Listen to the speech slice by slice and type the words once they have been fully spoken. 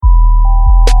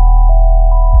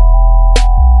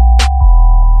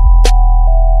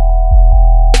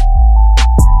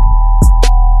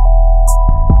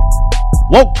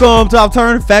Welcome to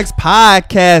Alternative Facts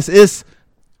Podcast. It's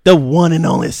the one and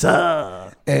only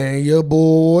Sub. And your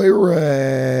boy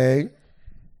Ray.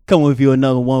 Coming with you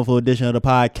another wonderful edition of the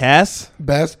podcast.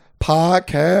 Best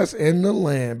podcast in the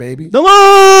land, baby. The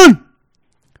one!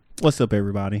 What's up,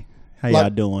 everybody? How y'all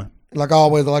doing? Like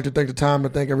always, I like to take the time to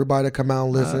thank everybody that come out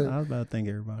and listen. I was about to thank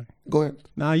everybody. Go ahead.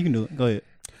 Nah, you can do it. Go ahead.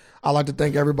 I like to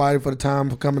thank everybody for the time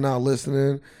for coming out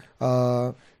listening,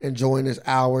 enjoying this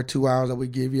hour, 2 hours that we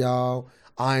give y'all.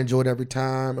 I enjoyed every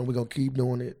time, and we're going to keep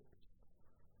doing it.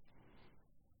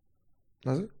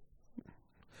 That's it.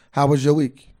 How was your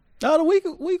week? Oh, the week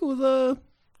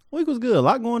was good. A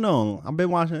lot going on.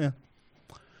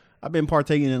 I've been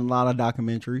partaking in a lot of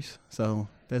documentaries, so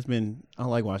I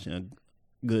like watching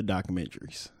good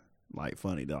documentaries, like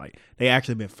funny. They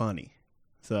actually been funny,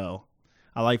 so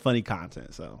I like funny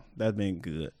content. So that's been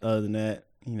good. Other than that,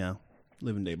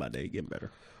 living day by day, getting better.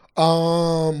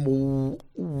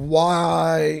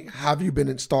 Why have you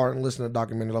been starting listening to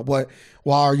documentaries? Like,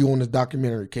 why are you on this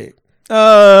documentary kick?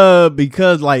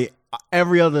 Because like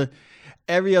every other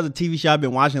TV show I've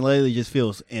been watching lately just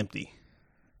feels empty.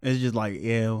 It's just like,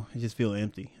 it just feels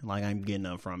empty. Like I'm getting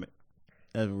nothing from it.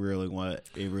 That's really what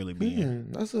it really be.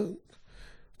 So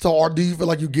do you feel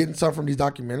like you're getting something from these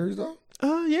documentaries though?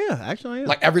 Yeah, actually I am.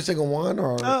 Like every single one,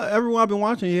 or every one I've been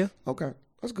watching, yeah. Okay.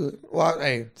 That's good. Well,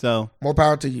 hey, so more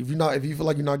power to you. If you feel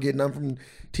like you're not getting nothing from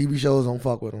TV shows, don't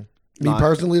fuck with them. Me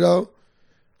personally though,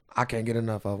 I can't get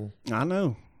enough of them. I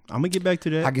know. I'm gonna get back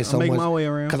to that. I get so much, my way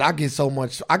around because I get so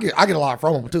much. I get a lot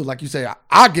from them too. Like you say,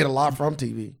 I get a lot from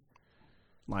TV.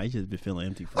 Like it's just been feeling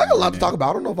empty. I got a lot to talk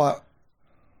about. I don't know if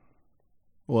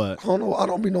What? I don't know. I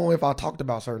don't be knowing if I talked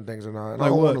about certain things or not. And like I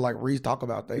don't what? want to re-talk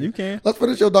about things. You can. Let's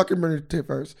finish your documentary tip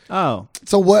first. Oh.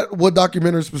 So what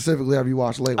documentary specifically have you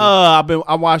watched lately?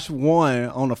 I watched one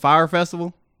on the Fyre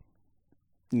Festival.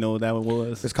 You know what that one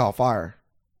was? It's called Fyre.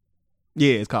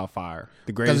 Yeah, it's called Fyre.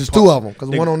 The greatest. Because there's two of them. Because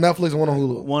one on Netflix and one on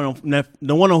Hulu.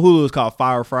 The one on Hulu is called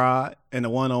Fyre Fried, and the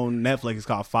one on Netflix is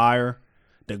called Fyre,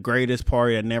 the greatest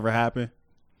party that never happened.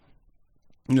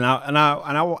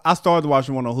 I started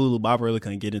watching one on Hulu, but I really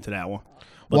couldn't get into that one.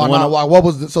 But why not? Why? What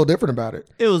was so different about it?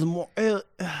 It was more. I'm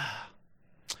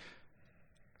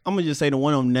gonna just say the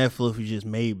one on Netflix was just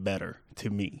made better to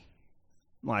me.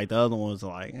 Like the other one was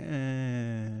like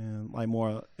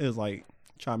more. It was like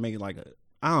trying to make it like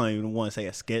I don't even want to say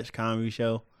a sketch comedy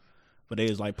show, but they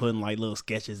was like putting like little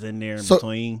sketches in there in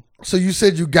between. So you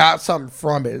said you got something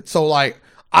from it. So like.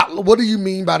 What do you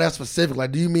mean by that specifically?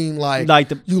 Like, do you mean like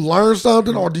you learned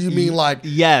something, or do you mean like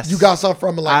yes, you got something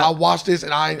from it? Like I watched this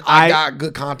and I got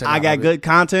good content. I got good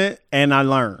content and I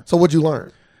learned. So what'd you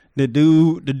learn? The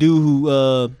dude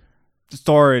who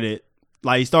started it,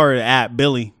 like he started the app,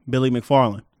 Billy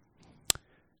McFarland.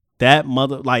 That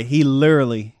mother, like he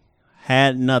literally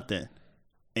had nothing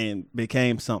and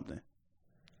became something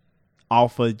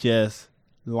off of just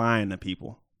lying to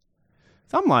people.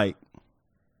 So I'm like,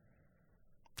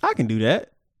 I can do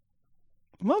that.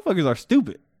 Motherfuckers are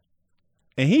stupid.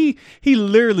 And he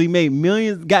literally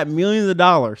got millions of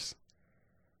dollars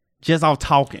just off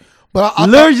talking. But I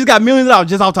literally just got millions of dollars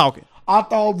just off talking. I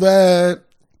thought that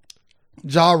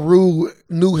Ja Rule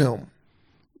knew him.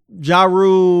 Ja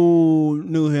Rule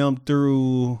knew him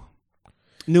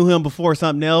before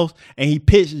something else, and he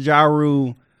pitched Ja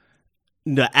Rule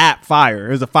the app Fyre.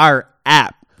 It was a Fyre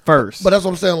app first. But that's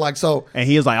what I'm saying, like, so. And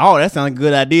he was like, oh, that sounds like a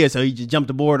good idea. So he just jumped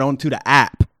aboard onto the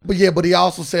app. But he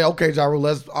also said, okay, Ja Rule,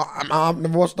 I've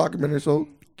never watched the documentary, so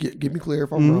get me clear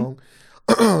if I'm wrong.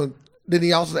 Then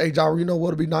he also said, hey, Ja Rule, you know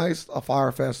what would be nice? A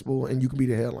Fyre Festival, and you can be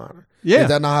the headliner. Yeah. Is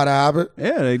that not how that happened?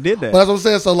 Yeah, they did that. But that's what I'm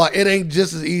saying. So, like, it ain't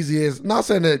just as easy as, not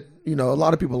saying that, a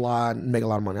lot of people lie and make a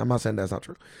lot of money. I'm not saying that's not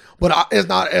true. But it's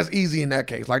not as easy in that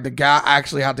case. Like, the guy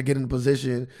actually had to get in the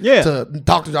position to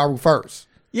talk to Ja Rule first.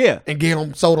 Yeah, and get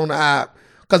them sold on the app.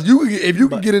 Because if you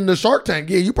can get in the Shark Tank,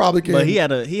 you probably can. But he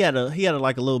had a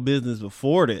like a little business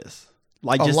before this,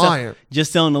 like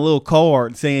just selling a little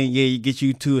card saying you get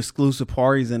you to exclusive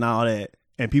parties and all that,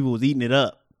 and people was eating it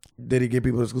up. Did he get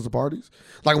people to exclusive parties?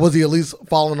 Like, was he at least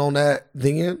following on that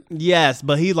then? Yes,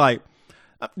 but he like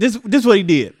this. This is what he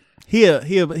did. He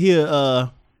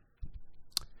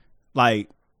like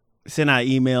send out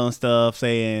email and stuff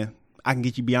saying I can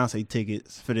get you Beyonce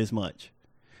tickets for this much.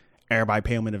 Everybody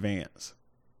pay him in advance.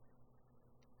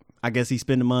 I guess he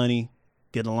spend the money,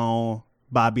 get a loan,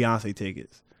 buy Beyonce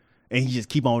tickets, and he just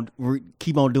keep on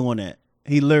doing that.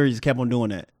 He literally just kept on doing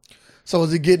that. So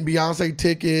is he getting Beyonce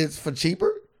tickets for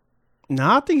cheaper?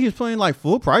 No, I think he was paying like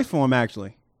full price for him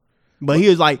actually. But he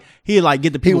was like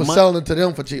get the people. He was selling it to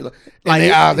them for cheaper.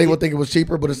 And they would think it was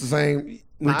cheaper, but it's the same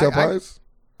retail price.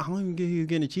 I don't even get he was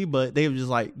getting it cheap, but they were just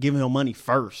like giving him money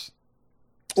first.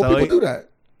 Well, So people do that.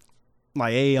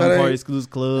 Like, hey, I'm part of the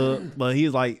exclusive club, but he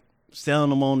was like selling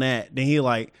them on that. Then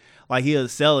he'll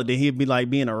sell it. Then he'd be like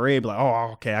being a red, be like,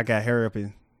 oh, okay, I gotta hurry up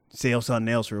and sell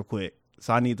something else real quick.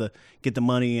 So I need to get the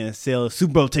money and sell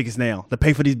Super Bowl tickets now to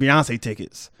pay for these Beyonce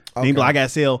tickets. Okay. Then he be like, I gotta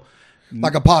sell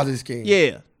like a Ponzi scheme.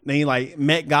 Yeah. Then he like the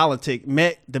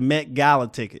Met Gala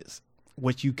tickets,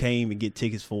 which you can't even get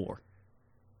tickets for.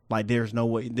 Like there's no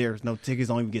way, there's no tickets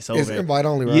don't even get sold. It's there. invite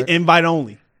only, right? Yeah, invite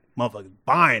only. Motherfuckers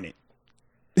buying it.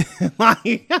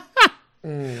 Like,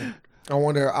 I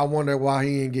wonder why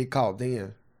he didn't get caught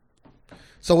then.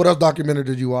 So what else documentary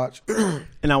did you watch?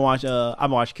 And I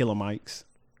watched Killer Mike's.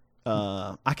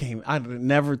 I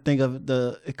never think of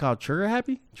it's called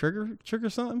Trigger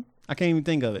something. I can't even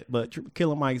think of it. But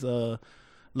Killer Mike's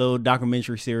little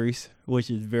documentary series, which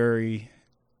is very,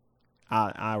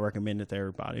 I recommend it to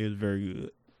everybody. It was very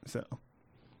good. So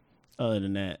other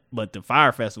than that, but the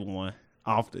Fyre Festival one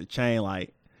off the chain,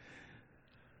 like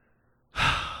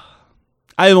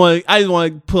I just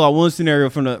want to pull out one scenario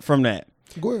from that.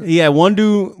 Go ahead. He had one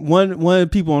dude, one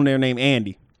people on there named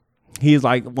Andy. He's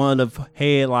like one of the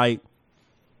head like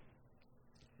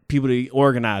people that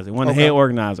organize it, one of the head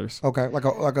organizers. Okay, like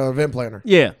a event planner.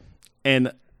 Yeah,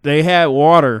 and they had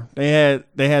water. They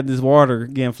had this water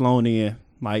getting flown in,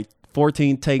 like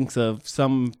 14 tanks of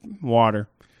some water,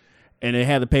 and they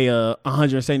had to pay a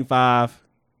 $175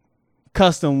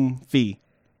 custom fee.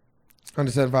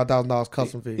 $175,000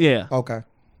 custom fee. Yeah. Okay.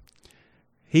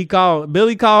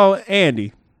 Billy called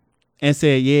Andy and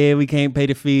said, "Yeah, we can't pay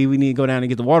the fee. We need to go down and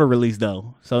get the water released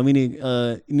though. So we need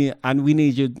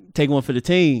you to take one for the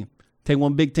team. Take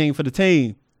one big team for the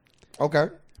team." Okay.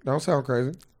 Don't sound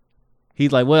crazy.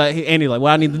 He's like, "Well," Andy's like,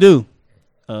 "What I need to do?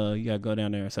 You gotta go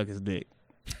down there and suck his dick."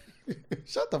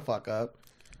 Shut the fuck up.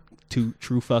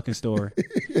 True fucking story.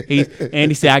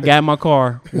 Andy said, "I got in my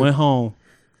car, went home,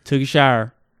 took a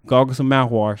shower, gargled some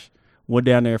mouthwash, went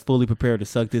down there fully prepared to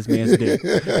suck this man's dick."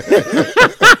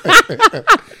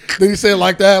 Did he say it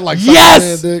like that? Like,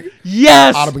 yes, dick?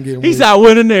 Yes. I'd have been getting he said, "I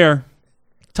went in there,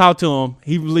 talked to him.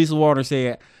 He released the water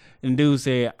and dude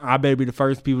said, I better be the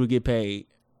first people to get paid."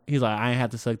 He's like, "I ain't have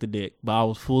to suck the dick, but I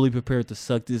was fully prepared to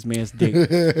suck this man's dick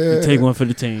and take one for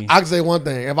the team." I can say one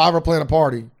thing. If I ever plan a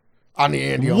party, I need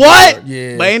Andy on what? board.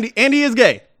 Yeah. But Andy is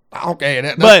gay. Okay,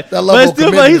 that but level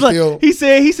still, of he's like, still. he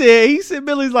said,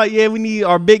 Billy's like, "Yeah, we need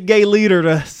our big gay leader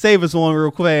to save us one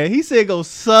real quick." He said, "Go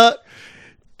suck."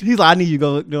 He's like, "I need you to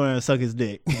go there and suck his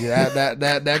dick." Yeah,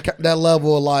 that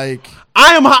level of like.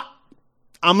 I'm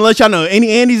gonna let y'all know. Any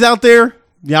Andys out there,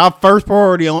 y'all first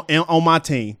priority on my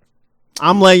team.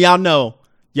 I'm letting y'all know.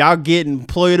 Y'all getting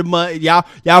employee of the month.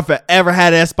 Y'all forever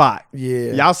had that spot.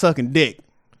 Yeah. Y'all sucking dick.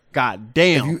 God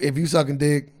damn. If you sucking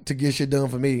dick to get shit done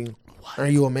for me, are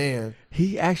you a man?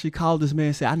 He actually called this man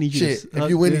and said, "I need you to suck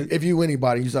if you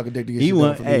anybody, you suck a dick to get shit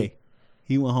done for me."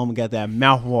 He went home and got that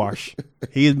mouthwash.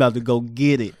 He is about to go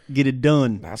get it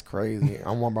done. That's crazy.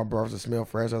 I want my breath to smell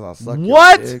fresh as I suck.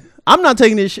 What? I'm not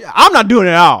taking this shit. I'm not doing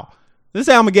it at all. Let's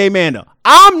say I'm a gay man though.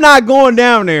 I'm not going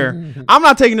down there. I'm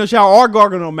not taking no shower or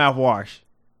gargling no mouthwash.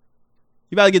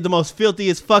 You about to get the most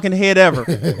filthiest fucking head ever.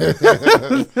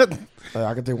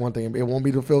 I can tell you one thing. It won't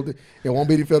be the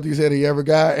filthiest head he ever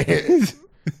got.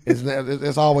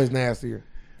 It's always nastier.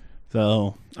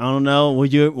 So I don't know.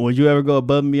 Would you ever go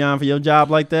above and beyond for your job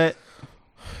like that?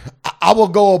 I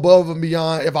would go above and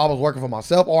beyond if I was working for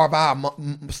myself or if I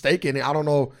had stake in it. I don't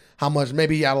know how much.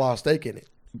 Maybe he had a lot of stake in it.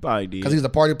 Probably did. Because he's a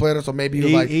party planner, so maybe he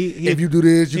was like, if you do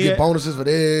this, you get bonuses for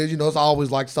this. You know, it's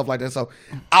always like stuff like that. So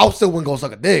I still wouldn't go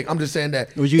suck a dick. I'm just saying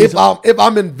that if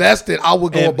I'm invested, I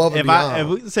would go above and beyond. If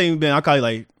we say Ben, I'll call you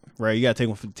like, Ray, you got to take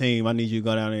one for the team. I need you to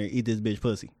go down there and eat this bitch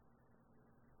pussy.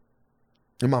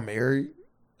 Am I married?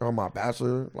 Or am I a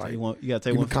bachelor? Like, you got to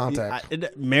take one for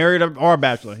contact. Married or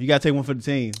bachelor. You got to take one for the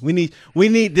team. We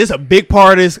need this a big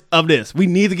part of this. We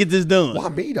need to get this done. Why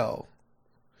me though?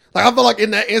 Like, I feel like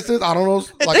in that instance, I don't know.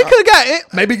 Like, they could have got it.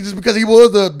 Maybe just because he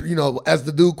was as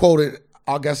the dude quoted,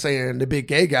 I guess saying the big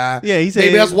gay guy. Yeah, he said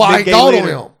maybe that's why he thought on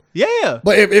him. Yeah,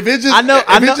 but if it's just, I know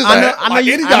any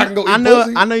guy can go eat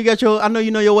pussy. I know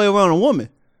you know your way around a woman.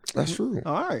 That's true.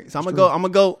 All right, so I'm gonna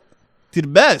go to the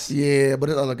best. Yeah, but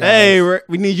it's other guys. Hey,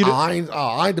 we need you to. I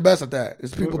ain't the best at that.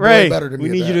 It's people way better than me.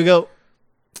 We need you to go.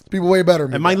 People way better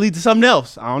than me. It might lead to something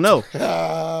else. I don't know.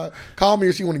 Call me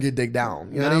if she want to get dick down.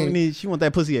 You know what I mean? She want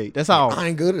that pussy ate. That's all. I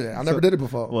ain't good at it. I never did it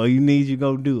before. Well, you need you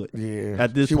go do it. Yeah.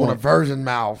 At this she point. want a virgin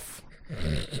mouth.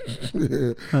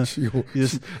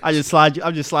 I just slide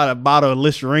a bottle of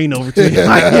Listerine over to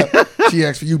you. She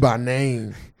asked for you by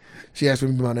name. She asked for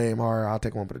me by name. All right, I'll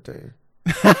take one for the team.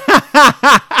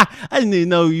 I just need to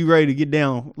know you ready to get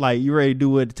down, like you ready to do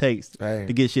what it takes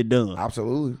to get shit done.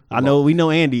 Absolutely. We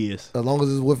know Andy is. As long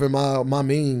as it's within my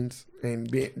means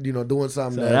and doing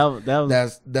something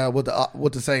with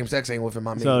the same sex ain't within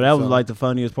my means. So that was like the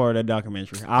funniest part of that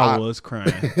documentary. I was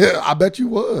crying. I bet you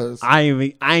was. I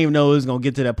didn't even know it was gonna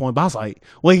get to that point. But I was like,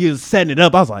 when he was setting it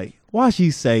up, I was like, why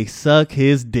she say suck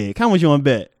his dick? How much you want to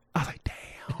bet? I was like, damn.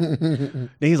 Then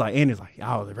he's like, Andy's like,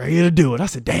 I was ready to do it. I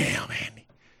said, damn, Andy.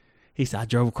 He said, I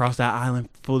drove across that island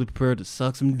fully prepared to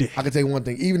suck some dick. I can tell you one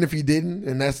thing. Even if he didn't,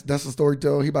 and that's the story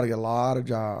tell, he about to get a lot of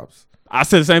jobs. I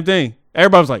said the same thing.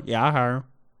 Everybody was like, yeah, I hire him.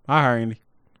 I hire Andy.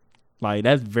 Like,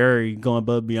 that's very going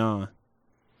above beyond.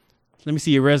 Let me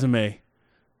see your resume.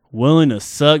 Willing to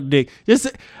suck dick. Just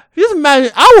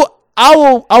imagine. I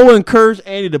will encourage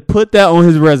Andy to put that on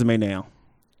his resume now.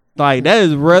 Like, that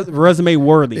is resume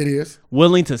worthy. It is.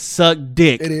 Willing to suck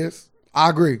dick. It is. I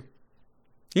agree.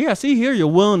 Yeah, see here, you're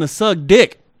willing to suck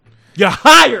dick. You're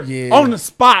hired on the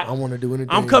spot. I want to do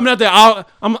anything. I'm coming out there.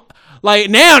 I'm like,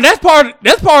 now that's part of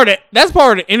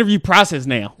the interview process.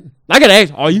 Now I gotta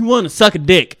ask, are you willing to suck a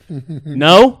dick?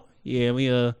 No. Yeah,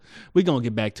 we gonna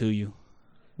get back to you.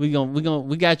 We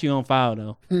got you on file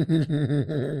though.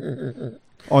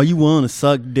 Are you willing to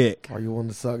suck dick? Are you willing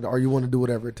to suck? Are you willing to do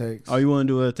whatever it takes? Are you willing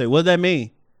to do whatever it takes? What does that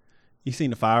mean? You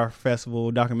seen the Fyre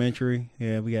Festival documentary?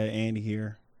 Yeah, we got Andy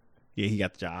here. Yeah, he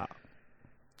got the job.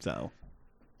 So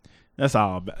that's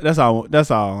all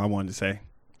I wanted to say.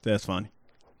 That's funny.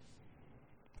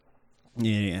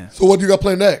 Yeah. So what do you got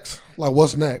planned next? Like,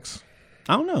 what's next?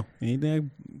 I don't know.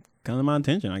 Anything come to my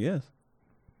attention, I guess.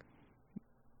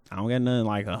 I don't got nothing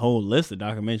like a whole list of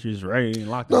documentaries ready and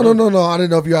locked. No. I didn't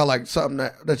know if you had like something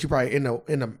that you probably in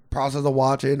the process of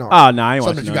watching, or I ain't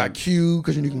something that you got queued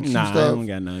because you can queue stuff. I don't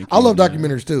got nothing. I love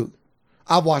documentaries too.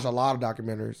 I've watched a lot of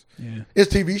documentaries. Yeah,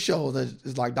 it's TV shows.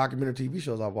 It's like documentary TV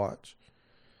shows I've watched.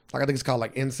 Like I think it's called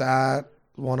like Inside,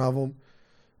 one of them. And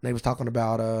they was talking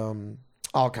about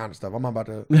all kind of stuff. I'm not about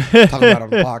to talk about it on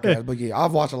the podcast, but yeah,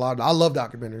 I've watched a lot. I love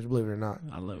documentaries, believe it or not.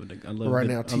 I love it. I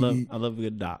love a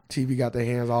good doc. TV got their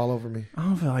hands all over me. I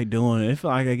don't feel like doing it. I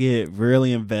feel like I get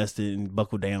really invested and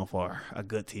buckle down for a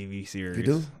good TV series. You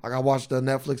do? Like I watched the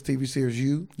Netflix TV series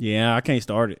You. Yeah, I can't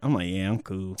start it. I'm like, yeah, I'm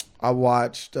cool. I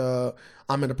watched.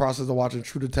 I'm in the process of watching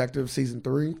True Detective season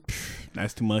 3.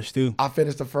 That's too much too. I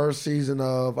finished the first season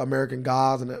of American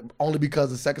Gods, and only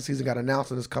because the second season got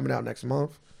announced and it's coming out next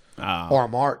month. Or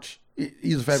March.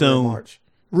 Either February or March.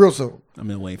 Real soon. I've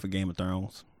been waiting for Game of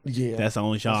Thrones. Yeah. That's the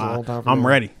only show. I'm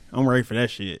ready. I'm ready for that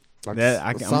shit.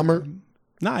 Like summer?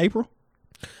 Not April.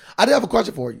 I did have a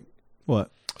question for you.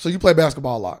 What? So you play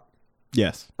basketball a lot?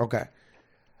 Yes. Okay.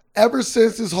 Ever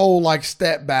since this whole like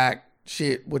step back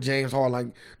shit with James Harden, like,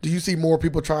 do you see more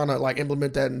people trying to like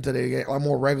implement that into their game? Like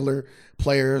more regular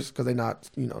players, because they're not,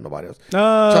 nobody else,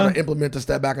 trying to implement the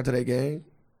step back into their game?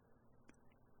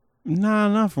 Nah,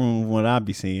 not from what I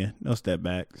be seeing. No step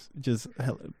backs.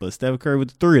 But Steph Curry with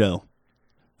the 3 though.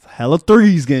 Hella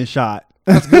threes getting shot.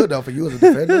 That's good though for you as a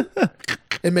defender.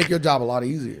 It make your job a lot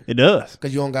easier. It does,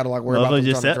 because you don't got to like worry about them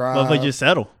trying to drive. Motherfuckers just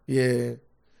settle. Yeah,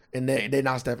 and they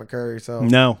not Stephen Curry, so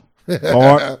no,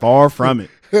 far from it.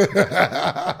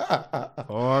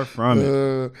 Far from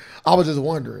it. I was just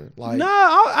wondering, like,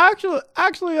 actually,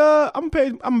 I'm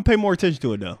gonna pay more attention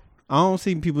to it though. I don't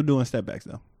see people doing step backs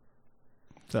though.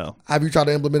 So, have you tried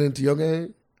to implement it into your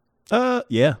game?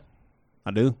 Yeah,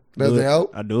 I do. Does it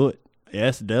help? I do it.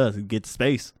 Yes, it does. It gets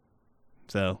space.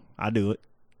 So I do it.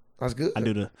 That's good. I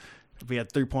do if we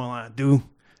had 3-point line, I do.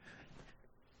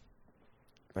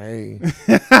 Hey,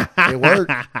 it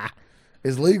worked.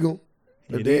 It's legal.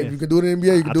 If you can do it in the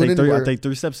NBA, you can do it anywhere. I take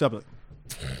 3 steps up.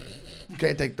 You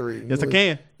can't take 3. Yes, I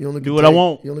can. You only do what I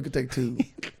want. You only can take 2.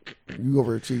 You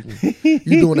over cheating.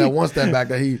 You doing that one step back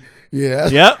that he. Yeah.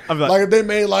 Yep. Like if they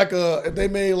made like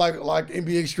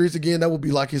NBA Streets again, that would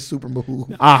be like his super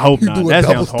move. I hope not. That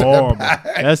sounds horrible.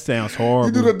 That sounds horrible.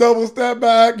 You do the double step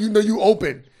back, you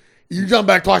open. You jump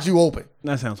back twice, you open.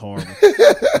 That sounds horrible.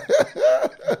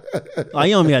 Like,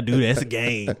 you don't even gotta do that. It's a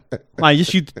game. Like,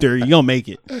 just shoot the 3. You gonna make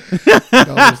it.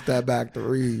 Double step back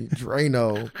 3.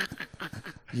 Drano.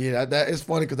 Yeah, that is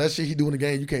funny because that shit he do in the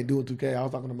game, you can't do in 2K. I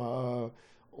was talking to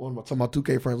one of my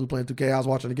 2K friends who playing 2K. I was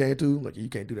watching the game too. Like, you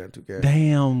can't do that in 2K.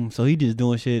 Damn. So he just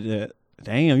doing shit that.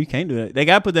 Damn, you can't do that. They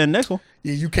gotta put that in the next one.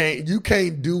 Yeah, you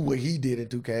can't do what he did in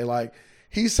 2K. Like,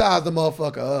 he sized the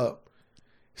motherfucker up.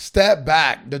 Step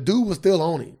back. The dude was still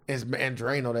on him. And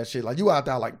Drano that shit. Like, you out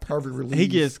there like perfect release. He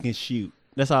just can shoot.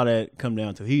 That's all that come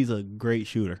down to. He's a great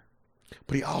shooter.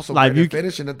 But he also like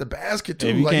finishing at the basket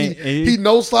too. Like he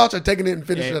no slouch at taking it and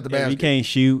finishing at the basket. If you can't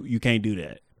shoot, you can't do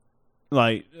that.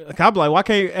 Like, I'll be like, why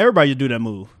can't everybody just do that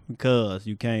move? Because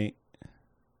you can't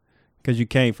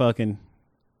fucking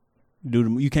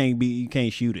you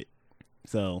can't shoot it.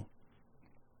 So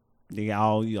you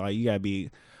gotta be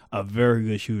a very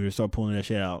good shooter to start pulling that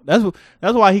shit out. That's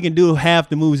why he can do half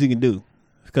the moves he can do,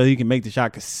 because he can make the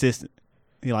shot consistent.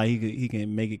 He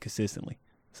can make it consistently.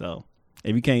 So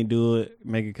if you can't do it,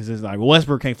 make it consistent. Like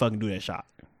Westbrook can't fucking do that shot.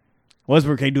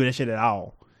 Westbrook can't do that shit at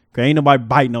all. Cause ain't nobody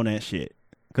biting on that shit.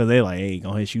 Cause they like, hey, go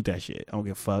ahead and shoot that shit. I don't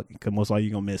give a fuck. Cause most likely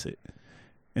you gonna miss it.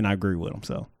 And I agree with him.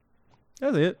 So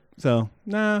that's it. So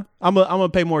I'm gonna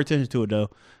pay more attention to it though.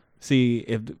 See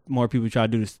if more people try to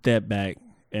do the step back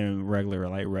and regular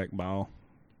like rec ball.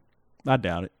 I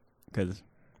doubt it. Cause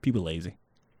people lazy.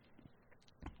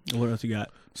 What else you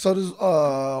got? So this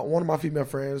one of my female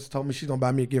friends told me she's gonna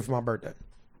buy me a gift for my birthday.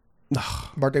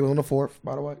 Birthday was on the 4th,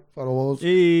 by the way. For those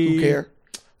who care.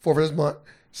 4th of this month.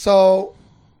 So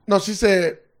no, she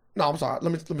said no. I'm sorry.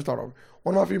 Let me start over.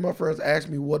 One of my female friends asked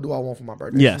me, "What do I want for my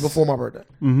birthday?" Yes, before my birthday.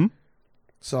 Mm-hmm.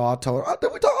 So I told her. I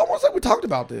almost like we talked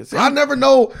about this. See, I never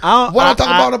know what I talk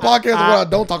about on the podcast and what I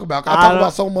don't talk about. I talk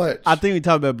about so much. I think we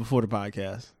talked about it before the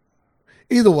podcast.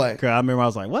 Either way, I remember I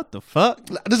was like, "What the fuck?"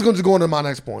 This is going to go into my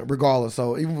next point, regardless.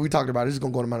 So even if we talked about it, this is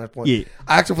going to go into my next point. Yeah,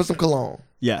 I asked her for some cologne.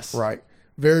 Yes, right.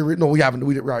 No, we haven't.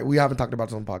 We haven't talked about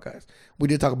this on the podcast. We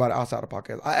did talk about it outside the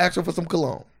podcast. I asked her for some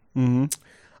cologne. Mm-hmm.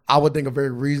 I would think a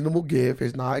very reasonable gift.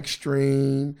 It's not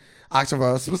extreme. I asked her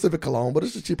for a specific cologne, but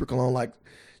it's a cheaper cologne. Like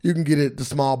you can get it the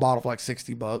small bottle for like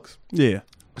 $60. Yeah,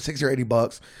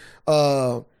 $60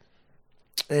 or $80.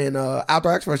 And after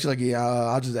I asked her, she's like, "Yeah,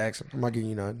 I'll just ask her. I'm not getting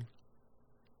you nothing."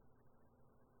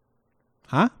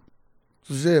 Huh?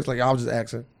 So she says, like, I'll just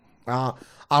ask her. I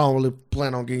don't really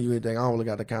plan on getting you anything. I don't really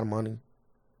got that kind of money.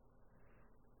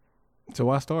 So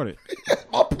why start it?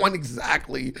 My point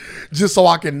exactly. Just so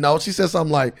I can know. She said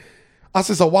something like, I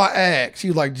said, so why ask? She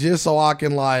was like, just so I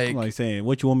can like. I'm like saying,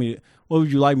 what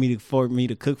would you like me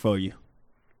to cook for you?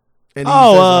 And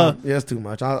yeah, it's too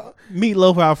much.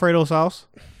 Meatloaf or Alfredo sauce.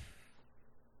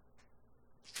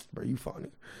 Bro, you funny.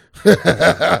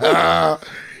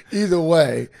 Either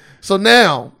way. So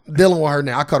now, dealing with her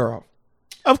now, I cut her off.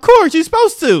 Of course, you're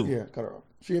supposed to. Yeah, cut her off.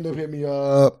 She ended up hitting me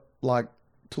up like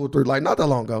 2 or 3, like not that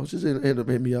long ago. She ended up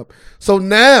hitting me up. So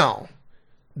now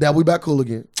that we back cool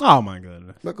again. Oh my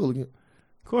goodness. Back cool again.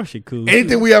 Of course she cool.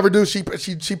 Anything we ever do, she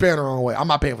paying her own way. I'm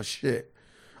not paying for shit.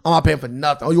 I'm not paying for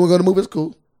nothing. Oh, you want to go to the movie? It's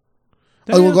cool.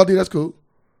 Damn. Oh, you want to go out there? That's cool.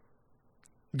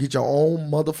 Get your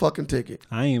own motherfucking ticket.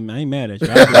 I ain't mad at you.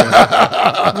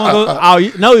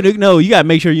 No, you gotta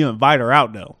make sure you invite her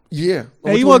out though. Yeah.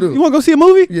 Hey, you want to go see a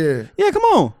movie? Yeah. Yeah, come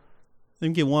on. Let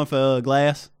me get one for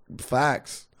glass.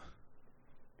 Facts.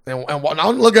 And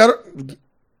now look at her.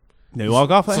 They walk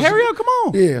off like, hurry up, come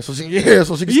on. Yeah, so she can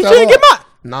step You shouldn't get my.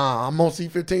 Nah, I'm on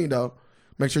seat 15 though.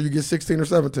 Make sure you get 16 or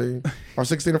 17 or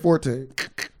 16 or 14.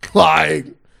 Like,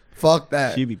 fuck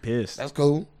that. She'd be pissed. That's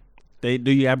cool. Do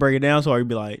you gotta break it down so you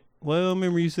be like, well,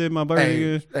 remember you said my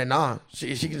birthday? Hey, nah,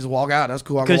 she can just walk out. That's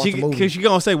cool. I can watch the movie. Because she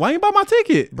gonna say, why you buy my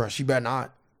ticket? Bro, she better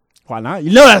not. Why not?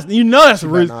 You know that's a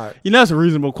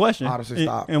reasonable question. I'd say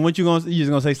stop. And what you just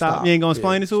gonna say stop? You ain't gonna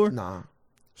explain it to her? Nah,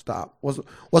 stop.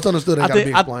 What's understood ain't gotta be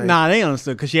explained. Nah, they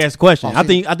understood because she asked a question. I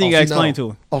think you gotta explain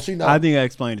to her. Oh, she know. I think I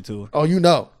explained it to her. Oh, you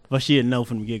know. But she didn't know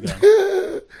from the get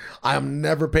go. I am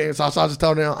never paying. So I just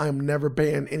tell her now, I am never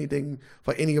paying anything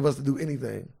for any of us to do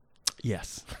anything.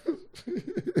 Yes.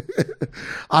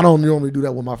 I don't normally do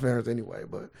that with my parents anyway,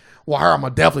 but her, I'm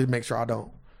gonna definitely make sure I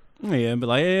don't. Yeah, but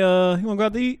like, hey, you wanna go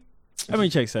out to eat? I mean,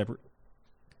 check separate.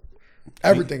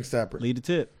 Everything's separate. Lead the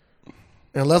tip.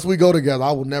 Unless we go together,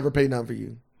 I will never pay nothing for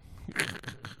you.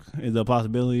 Is there a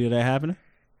possibility of that happening?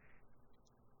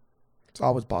 It's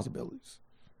always possibilities.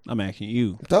 I'm asking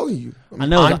you. I'm telling you. I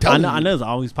know there's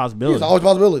always possibilities. There's always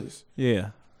possibilities.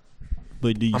 Yeah.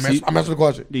 But do you see? I'm answering the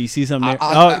question. Do you see something there?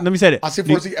 Let me say that. I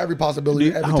foresee every possibility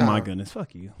every time. Oh my goodness,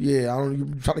 fuck you. Yeah,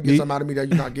 you trying to get something out of me that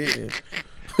you're not getting.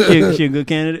 She a good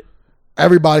candidate?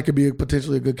 Everybody could be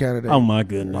potentially a good candidate. Oh my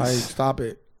goodness. Like, stop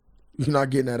it. You're not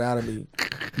getting that out of me.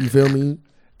 You feel me?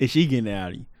 Is she getting it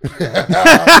out of you?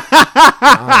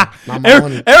 Not my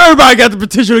money. Everybody got the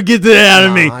potential to get that out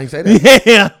of me. I ain't say that.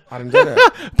 Yeah. I didn't say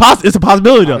that. It's a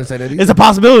possibility though. I didn't say that either. It's a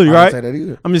possibility, right? I didn't say that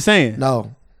either. I'm just saying.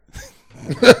 No.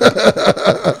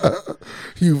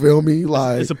 You feel me?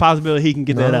 Like, it's a possibility he can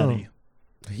get that out of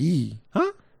you.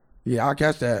 Huh? Yeah, I'll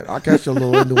catch that. I'll catch your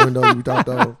little innuendo you talked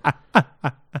of.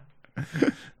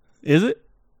 Is it?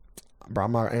 Bro,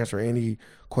 I'm not answering any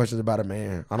questions about a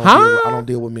man. I don't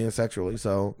deal with men sexually,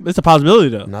 so it's a possibility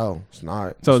though. No, it's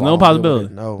not. So it's no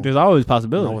possibility. No, there's always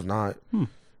possibility. No, it's not.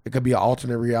 It could be an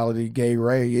alternate reality, gay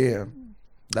Ray. Yeah.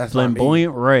 That's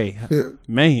Flamboyant Ray.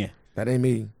 Man. That ain't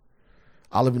me.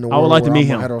 I live in the I would world like to where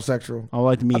meet I'm him. heterosexual. I would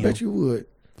like to meet him. I bet you would.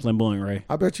 Flamboyant Ray.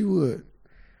 I bet you would.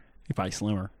 He probably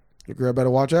slimmer. Your girl better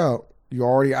watch out. You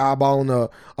already eyeballing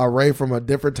a Ray from a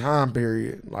different time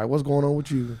period. Like, what's going on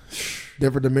with you?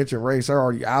 Different dimension Ray. Sir,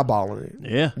 already eyeballing it.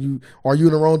 Yeah. Are you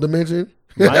in the wrong dimension?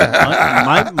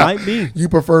 Might be. You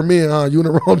prefer men, huh? You in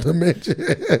the wrong dimension.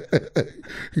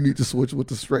 You need to switch with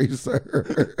the straight sir.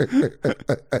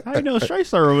 How you know straight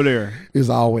sir over there? It's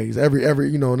always every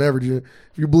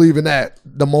if you believe in that,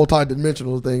 the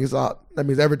multi-dimensional thing, that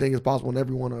means everything is possible in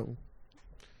every one of them.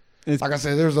 Like I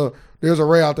said, there's a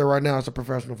Ray out there right now. It's a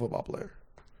professional football player.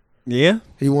 Yeah.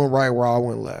 He went right where I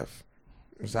went left.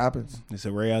 This happens. There's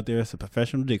a Ray out there. It's a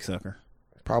professional dick sucker.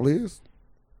 Probably is.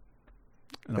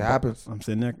 It happens. I'm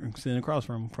sitting across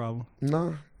from him, probably.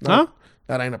 No. Huh?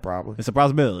 That ain't a problem. It's a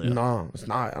possibility. No, it's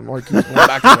not. I'm going to keep going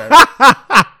back to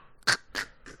that.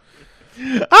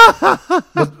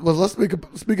 but let's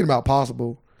speaking about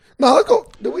possible. No, let's go.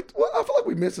 I feel like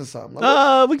we missing something. We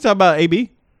can talk about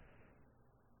AB.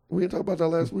 We didn't talk about that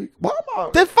last week.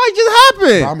 That fight just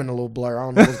happened. I'm in a little blur. I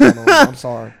don't know what's going on. I'm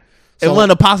sorry. It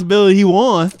wasn't a possibility he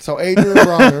won. So Adrian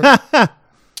Bronner,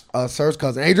 Sir's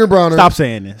cousin, Adrian Bronner. Stop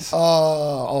saying this. This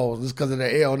because of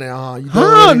the L now,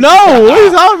 huh? No, what are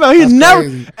you talking about? He's never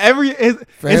business.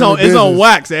 it's on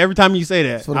wax every time you say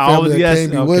that. So the family that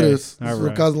came with us. All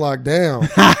right. Cousin like, damn.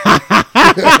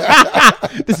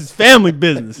 This is family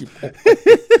business.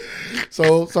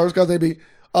 So Sir's cousin AB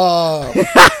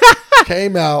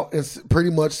came out and pretty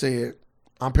much said,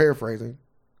 I'm paraphrasing,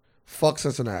 fuck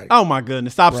Cincinnati. Oh my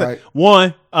goodness! Stop saying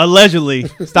one. Allegedly,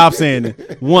 stop saying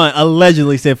it. One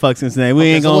allegedly said fuck Cincinnati. We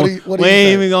ain't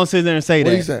even gonna sit there and say that.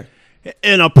 What did he say?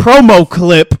 In a promo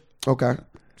clip. Okay,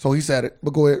 so he said it,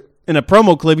 but go ahead. In a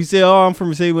promo clip, he said, "Oh, I'm from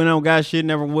Mississippi. We don't got shit.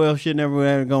 Never will. Shit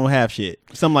never gonna have shit.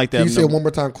 Something like that." He said one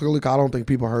more time clearly, 'cause I don't think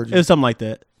people heard you. It was something like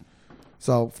that.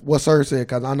 So what Sir said,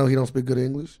 because I know he don't speak good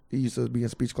English. He used to be in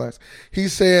speech class. He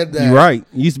said that. You're right.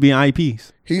 He used to be in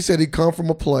IEPs. He said he come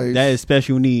from a place. That is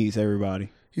special needs, everybody.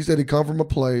 He said he come from a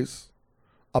place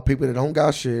of people that don't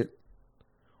got shit,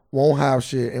 won't have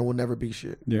shit, and will never be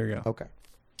shit. There you go. Okay.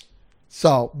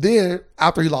 So then,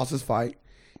 after he lost his fight,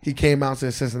 he came out and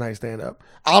said Cincinnati stand up.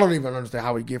 I don't even understand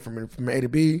how he get from A to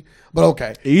B, but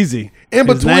okay. Easy. In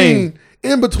between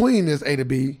this A to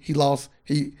B, he lost.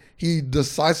 He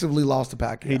decisively lost to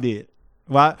Pacquiao. He did.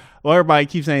 Well, everybody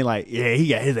keeps saying like, yeah, he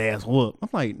got his ass whooped. I'm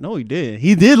like, no, he did.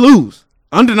 He did lose.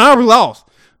 Undeniably lost.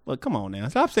 But come on now,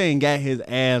 stop saying got his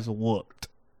ass whooped.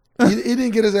 He didn't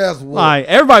get his ass whooped. Like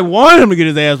everybody wanted him to get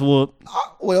his ass whooped.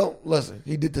 Well, listen,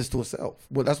 he did this to himself.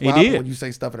 Well, that's what happens when you say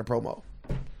stuff in a promo.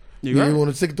 You want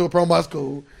to stick it to a promo, that's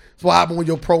cool. That's what happens when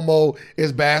your promo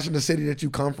is bashing the city that you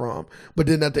come from. But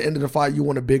then at the end of the fight, you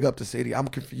want to big up the city. I'm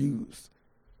confused.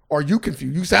 Are you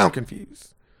confused? You sound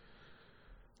confused.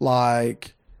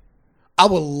 Like, I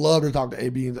would love to talk to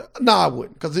AB. No, I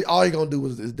wouldn't. Because all he going to do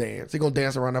is dance. He going to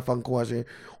dance around that fucking question.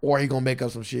 Or he going to make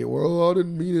up some shit. Well, I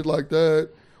didn't mean it like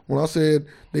that. When I said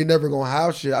they never going to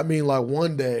have shit, I mean like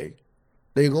one day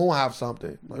they going to have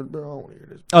something. Like, bro, I don't want to hear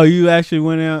this. Oh, you actually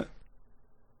went out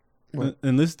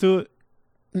and listened to it?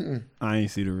 Mm-mm. I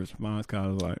ain't see the response because I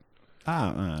was like,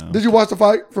 I don't know. Did you watch the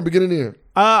fight from beginning to end?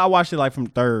 I watched it like from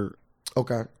third.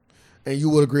 Okay. And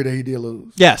you would agree that he did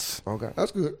lose? Yes. Okay.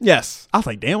 That's good. Yes. I was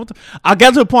like, damn, I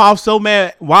got to the point I was so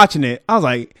mad watching it. I was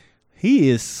like, he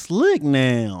is slick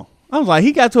now. I was like,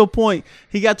 he got to a point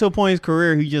in his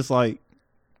career, he just like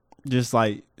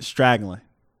straggling.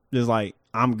 Just like,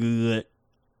 I'm good,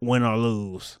 win or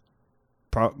lose.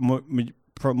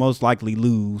 Most likely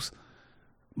lose.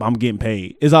 But I'm getting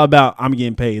paid. It's all about I'm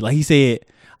getting paid. Like he said,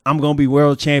 I'm going to be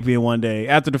world champion one day.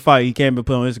 After the fight, he came and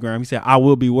put on Instagram. He said, I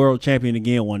will be world champion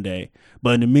again one day.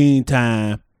 But in the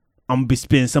meantime, I'm going to be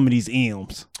spending some of these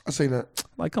M's. I seen that.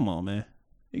 Like, come on, man.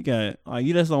 You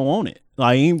just don't want it.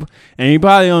 Like, and he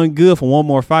probably only good for one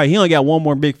more fight. He only got one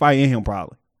more big fight in him,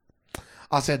 probably.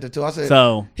 I said that too. I said,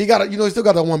 so he got, he still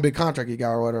got that one big contract he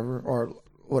got or whatever. Or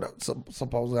what?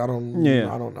 Supposedly. I don't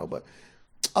know. But,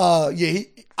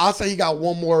 I'll say he got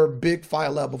one more big fight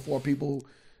left before people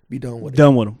be done with it.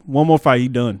 Done with him. One more fight, he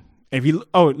done. Let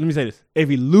me say this. If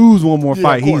he lose one more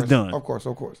fight, he's done. Of course.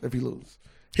 If he lose.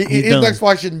 His next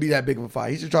fight shouldn't be that big of a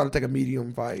fight. He should try to take a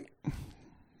medium fight.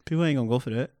 People ain't going to go for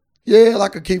that. Yeah,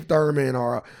 like a Keith Thurman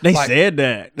or They said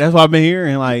that. That's what I've been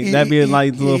hearing. Like, that'd be a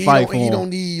little fight for him. He don't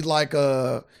need like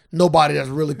nobody that's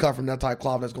really cut from that type of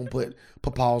cloth that's going to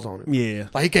put paws on him. Yeah.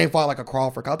 Like, he can't fight like a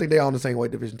Crawford. I think they all in the same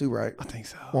weight division too, right? I think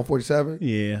so. 147?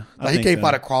 Yeah. Like, he can't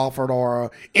fight a Crawford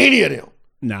or any of them.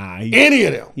 Nah. Any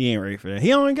of them. He ain't ready for that.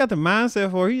 He only got the mindset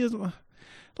for it.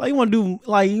 like you want to do,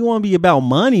 like you want to be about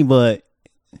money, but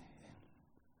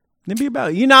it be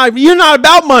about you're not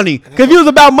about money. Because if you was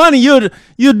about money, you'll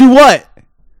do what?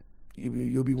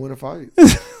 You'll be winning fights.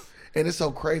 And it's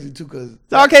so crazy too, because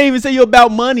I can't even say you're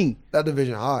about money. That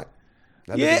division hot.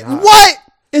 What?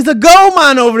 It's a gold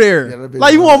mine over there. Yeah,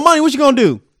 like you want money, what you gonna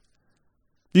do?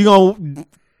 You gonna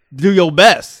do your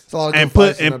best and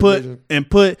put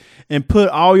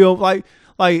all your like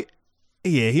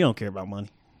he don't care about money.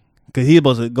 Because he's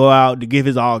supposed to go out to give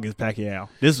his all against Pacquiao.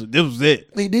 This was it.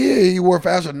 He did. He wore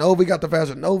Fashion Nova. He got the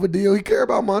Fashion Nova deal. He cared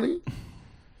about money.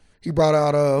 He brought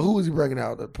out, who was he bringing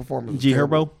out? The performance. G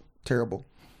Herbo? Terrible.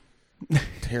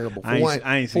 Terrible.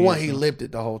 For one, he lived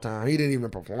it the whole time. He didn't even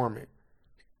perform it.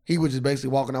 He was just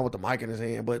basically walking out with the mic in his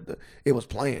hand, but it was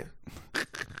playing.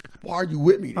 Why are you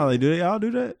with me? Oh, they do? They all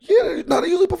do that? Yeah, they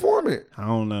usually perform it. I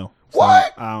don't know.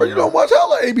 What? Or you don't watch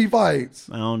hella AB fights?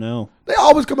 I don't know. They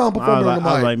always come out and perform on the mic.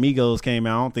 I was like Migos came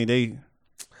out. I don't think they.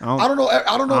 I don't know.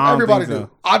 I don't know if everybody do.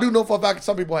 I do know for a fact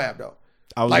some people have though.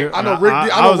 I was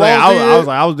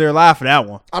there live for that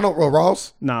one. I know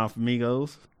Ross. Nah, for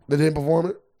Migos. They didn't perform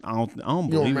it. I don't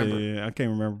believe it. I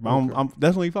can't remember. Okay.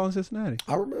 That's when he fought in Cincinnati.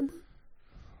 I remember.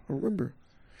 I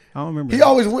don't remember. He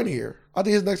always win here. I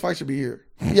think his next fight should be here.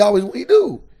 He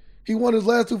do. He won his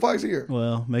last 2 fights here.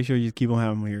 Well, make sure you keep on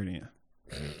having him here then.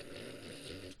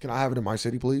 Can I have it in my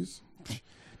city, please?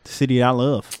 The city I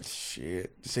love.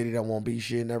 Shit. The city that won't be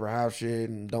shit, never have shit,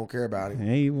 and don't care about it.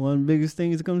 Hey, one of the biggest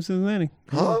things that comes to Cincinnati.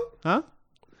 Huh?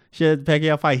 Should the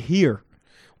Pacquiao fight here.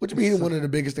 What you mean one of the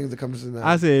biggest things that comes to Cincinnati?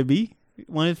 I said it'd be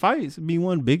one of his fights. It'd be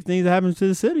one of the big things that happens to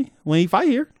the city when he fight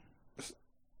here.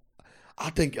 I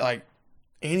think like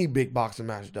any big boxing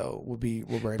match though would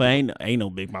bring. But ain't no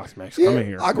big boxing match coming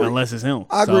here unless it's him.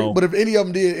 I agree. But if any of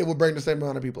them did, it would bring the same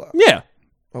amount of people out. Yeah.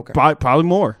 Okay. Probably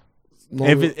more.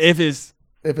 If it's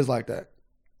like that.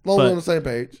 Long as we're on the same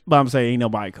page. But I'm saying ain't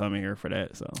nobody coming here for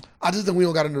that. So I just think we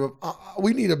don't got enough.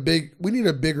 We need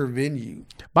a bigger venue.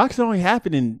 Boxing only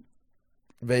happened in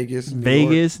Vegas,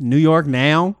 New York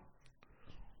now.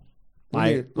 We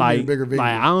need a bigger venue.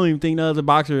 I don't even think the other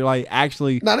boxers like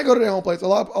actually. Nah, they go to their home place. A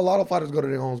lot of fighters go to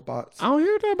their home spots. I don't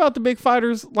hear that about the big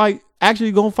fighters like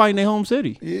actually going to fight in their home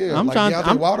city. Yeah, I'm trying. I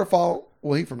think Waterfall.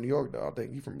 Well, he from New York though. I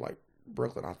think he from like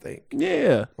Brooklyn. I think.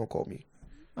 Yeah. Don't quote me.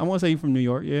 I want to say he from New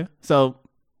York. Yeah. So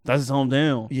that's his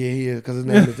hometown. Yeah, he is because his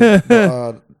name is.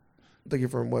 I think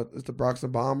he's from what? It's the Bronx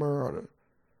Bomber or the.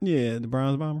 Yeah, the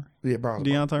Bronze Bomber. Yeah, Bronze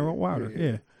Deontay Wilder.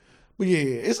 Yeah. But yeah,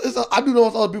 it's. I do know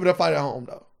it's other people that fight at home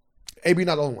though. AB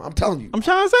not the only one. I'm telling you. I'm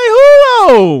trying to say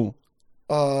who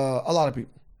though? A lot of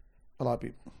people.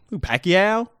 Who?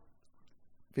 Pacquiao?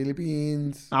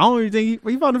 Philippines. I don't even think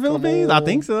he fought in the Philippines. I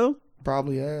think so.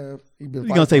 Probably have. You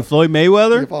gonna say Floyd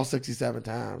Mayweather? He fought 67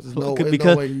 times. There's no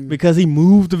way because he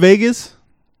moved to Vegas.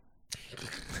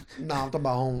 Nah, I'm talking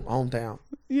about hometown.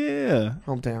 Yeah,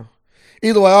 hometown.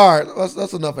 Either way, all right.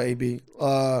 That's enough of AB.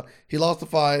 He lost the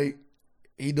fight.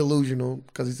 He delusional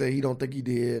because he said he don't think he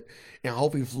did, and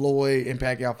hopefully Floyd and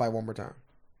Pacquiao fight one more time.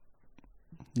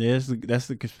 Yeah, that's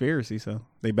the conspiracy. So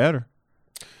they better.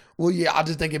 Well, yeah, I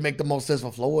just think it make the most sense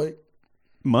for Floyd.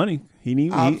 Money. He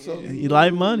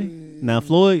like money. Now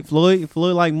Floyd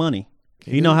like money.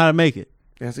 He know how to make it.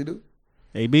 Yes, he do.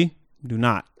 AB do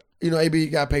not. You know, AB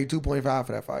got paid $2.5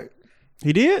 for that fight.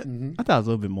 He did? Mm-hmm. I thought it was a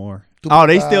little bit more. Oh,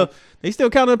 they still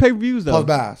count the pay-per-views though. Plus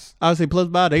buys. I would say plus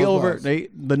buy.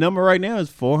 The number right now is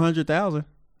 400,000.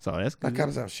 So that's good. That kind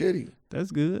of sounds shitty.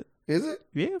 That's good. Is it?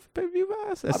 Yeah, for pay-per-view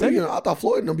buys. I thought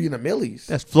Floyd gonna be in the millies.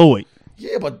 That's Floyd.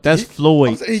 Yeah, but that's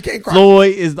Floyd. He can't crack.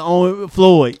 Floyd is the only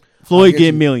Floyd. Floyd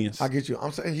get millions. I get you.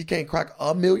 I'm saying he can't crack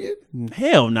 $1 million.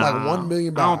 Hell no. Like 1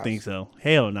 million buys. I don't think so.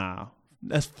 Hell no. Nah.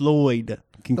 That's Floyd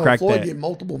can crack Floyd that. Floyd get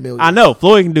multiple millions. I know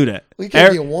Floyd can do that. He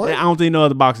can't get one. I don't think no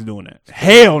other boxer doing that.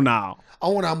 Hell no. I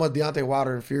wonder how much Deontay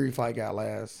Wilder and Fury fight got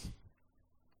last.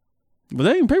 Was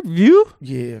that in pay-per-view?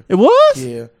 Yeah. It was?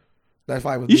 Yeah. That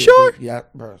fight was You sure? Yeah,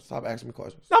 bro. Stop asking me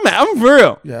questions. I'm for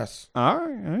real. Yes. All right.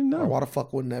 I didn't know. Why the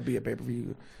fuck wouldn't that be a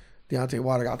pay-per-view? Deontay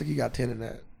Wilder, I think he got 10 in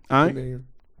that.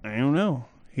 I don't know.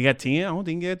 He got 10? I don't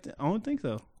think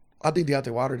so. I think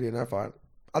Deontay Wilder did in that fight.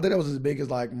 I think that was his biggest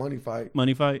money fight.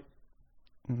 Money fight?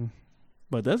 Mm-hmm.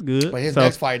 But that's good. But his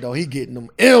next fight though, he getting them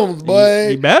M's, boy.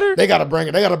 He better. They gotta bring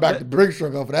it. They gotta back the brink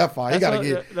truck up for that fight.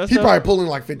 He probably pulling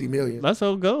like $50 million. Let's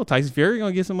hope go. Tyson Fury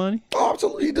gonna get some money. Oh,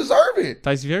 absolutely, he deserve it.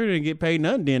 Tyson Fury didn't get paid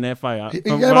nothing in that fight. He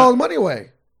gave all his money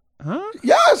away. Huh?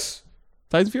 Yes.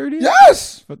 Tyson Fury did.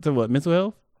 Yes. To what? Mental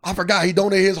health? I forgot he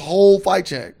donated his whole fight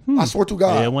check. I swear to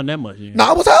God. Yeah, it wasn't that much. Yeah.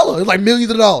 Nah, it was hella. It was like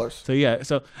millions of dollars. So yeah,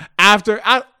 so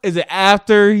is it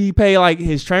after he paid like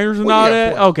his trainers and all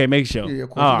that? Okay, make sure. Yeah,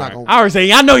 of course. All right. I was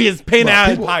saying, I know he's paying out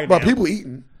his pocket. But people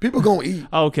eating. People gonna eat.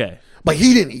 Okay. But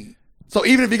he didn't eat. So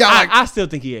even if he got I still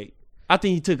think he ate. I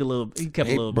think he took a little. He kept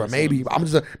a little bit. Maybe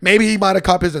maybe he might have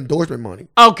copped his endorsement money.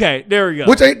 Okay, there we go.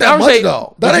 Which ain't that much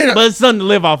though. But it's something to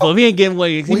live off of. He ain't getting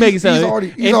away. He making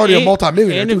something. He's already a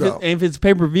multimillionaire too, though. And if it's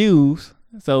pay per views,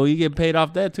 so he get paid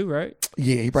off that too, right?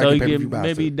 Yeah, he probably get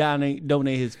maybe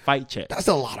donate his fight check. That's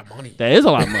a lot of money. That is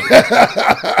a lot of money.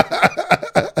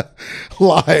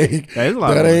 Like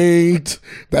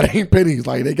that ain't pennies.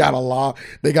 Like they got a lot.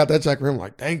 They got that check for him.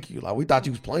 Like thank you. Like we thought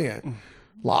you was playing.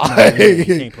 Like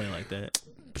he ain't playing like that.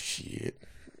 Shit.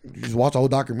 You just watch a whole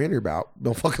documentary about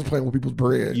don't fucking playing with people's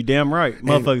bread. You damn right.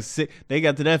 Motherfuckers sick. They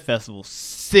got to that festival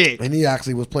sick. And he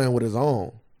actually was playing with his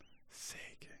own.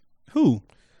 Sick. Who?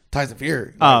 Tyson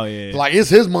Fury. Like, Like it's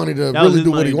his money to really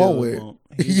do what he want with.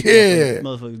 Yeah.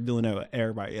 Motherfuckers doing that with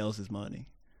everybody else's money.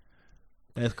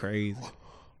 That's crazy.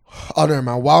 Oh, never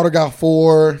mind. Wilder got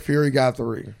 4. Fury got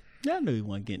 3. Yeah, I knew he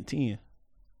wasn't getting 10.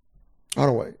 I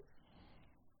don't wait.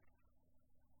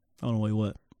 I don't know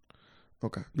what.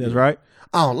 Okay, that's right.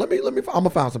 Let me. I'm gonna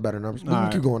find some better numbers. Let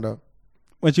me keep going though.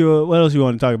 What else you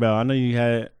want to talk about? I know you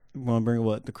want to bring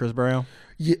the Chris Brown.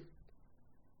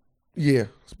 Yeah.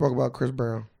 Spoke about Chris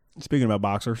Brown. Speaking about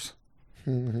boxers.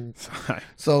 Mm-hmm.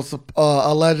 So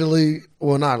allegedly,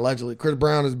 well, not allegedly, Chris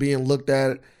Brown is being looked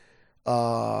at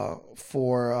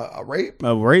for a rape.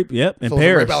 A rape, yep. In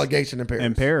Paris. A rape allegation in Paris.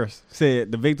 In Paris,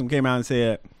 said the victim came out and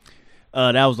said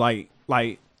that was like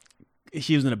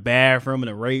she was in a bathroom and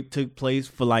a rape took place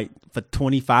for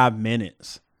 25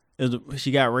 minutes.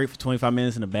 She got raped for 25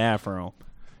 minutes in the bathroom,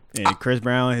 and Chris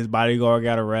Brown, his bodyguard,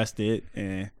 got arrested,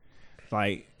 and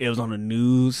it was on the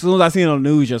news. As soon as I seen it on the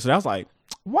news yesterday, I was like,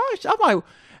 "What?" I'm like,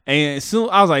 and as soon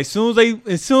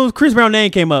as Chris Brown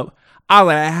name came up, I was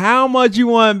like, "How much you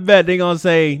want to bet they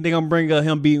gonna bring up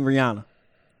him beating Rihanna?"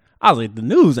 I was like, "The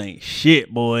news ain't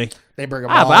shit, boy." They bring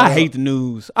him. I hate the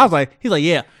news. I was like, he's like,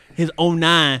 "Yeah, his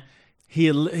 09,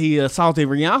 he assaulted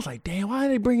Rihanna." I was like, "Damn, why are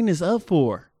they bringing this up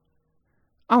for?"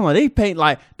 I'm like,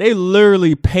 they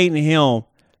literally painting him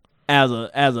as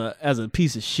a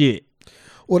piece of shit.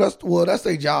 Well, that's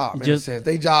their job. In a sense,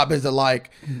 their job is to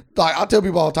like I tell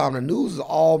people all the time, the news is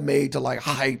all made to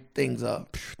hype things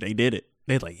up. They did it.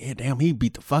 They're like, yeah, damn, he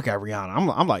beat the fuck out of Rihanna.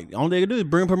 I'm like, the only thing they can do is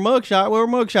bring up her mugshot. Where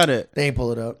her mugshot at? They ain't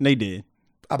pull it up. They did.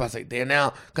 I about to say,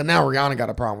 damn, because now Rihanna got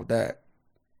a problem with that.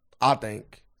 I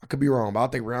think. I could be wrong, but I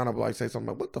think Rihanna would say something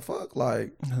like, what the fuck?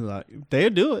 They'll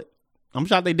do it. I'm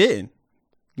shocked they didn't.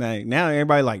 Now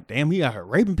everybody damn, he got her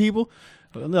raping people.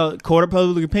 The court of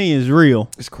public opinion is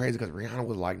real. It's crazy because Rihanna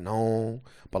was known,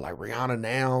 but Rihanna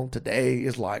now today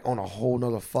is on a whole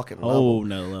nother fucking level. Oh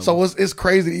no level. So it's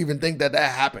crazy to even think that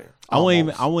happened. I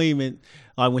won't even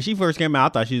when she first came out,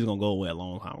 I thought she was gonna go away a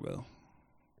long time ago.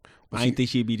 I didn't think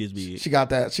she'd be this big. She got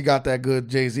that good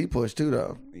Jay-Z push too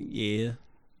though. Yeah.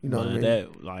 You know what I mean?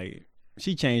 That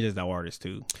she changed as the artist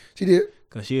too. She did.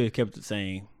 Cause she had kept the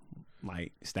same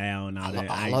style and all that.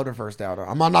 I love her first style though.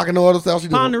 I'm not knocking no other style she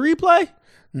did. On the Replay?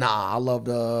 Nah, I loved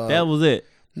that was it.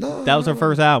 No. That was her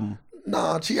first album.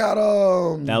 Nah, she had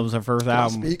that was her first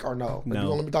album. Speak or no? No. You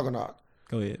gonna let me talk or not?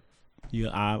 Go ahead.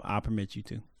 I permit you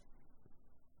to.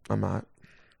 I'm not.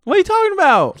 What are you talking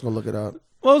about? I'm just gonna look it up.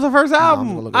 What was her first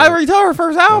album? I already told her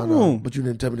first album. No, but you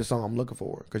didn't tell me the song I'm looking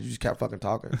for because you just kept fucking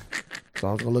talking. So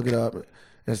I'm just gonna look it up.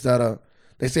 Instead of,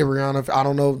 they say Rihanna, I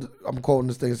don't know, I'm quoting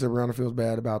this thing, it said Rihanna feels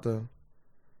bad about the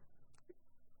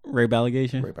rape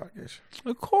allegation.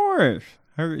 Of course.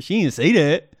 She didn't say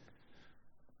that.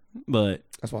 But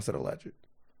that's why I said alleged.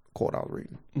 Quote I was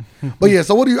reading. But yeah,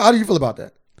 so how do you feel about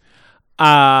that?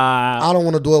 I don't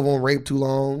want to dwell on rape too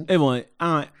long. When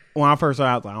I first saw it,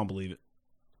 I was like, I don't believe it.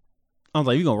 I was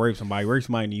like, you're going to rape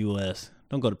somebody in the U.S.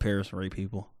 Don't go to Paris and rape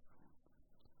people.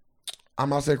 I'm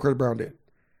not saying Chris Brown did.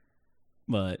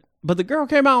 But the girl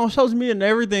came out on social media and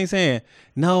everything saying,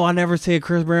 no, I never said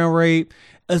Chris Brown rape.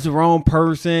 It's the wrong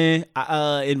person.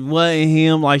 It wasn't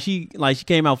him. She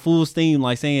came out full steam,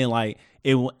 saying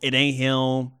it ain't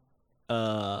him.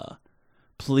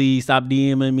 Please stop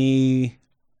DMing me.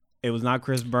 It was not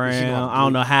Chris Brown. I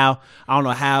don't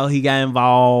know how he got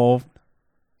involved.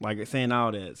 Saying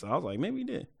all that. So I was like, maybe he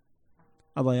did.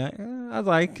 I was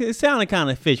like, it sounded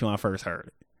kind of fishy when I first heard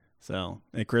it. So,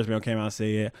 and Chris Brown came out and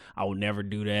said, I would never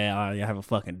do that. I have a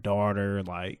fucking daughter.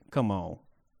 Come on.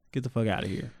 Get the fuck out of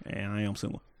here. And I am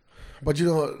suing. But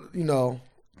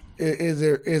is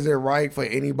it right for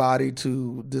anybody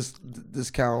to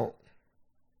discount?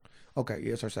 Okay,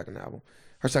 yeah, it's her second album.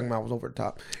 Her second album was over the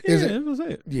top. Yeah, that was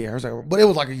it. Yeah, her second, but it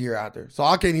was like a year after. So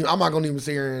I can't even. I'm not gonna even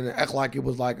sit here and act like it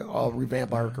was like a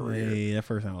revamp of her career. Yeah, that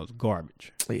first album was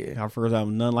garbage. Yeah, her first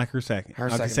album nothing like her second. Her I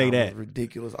second can say album that. was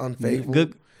ridiculous, unfaithful.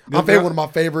 Good Unfaithful, one of my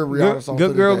favorite Rihanna songs.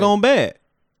 Good Girl Gone Bad.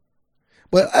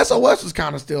 But SOS was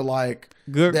kind of still like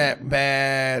good. That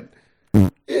bad.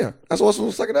 Yeah, SOS was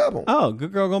the second album. Oh,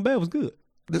 Good Girl Gone Bad was good.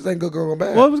 This ain't Good Girl Gone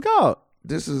Bad. What was it called?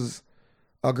 This is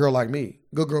A Girl Like Me.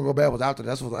 Good Girl Gone Bad was after.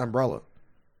 That's was Umbrella.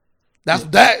 That's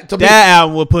that to me. That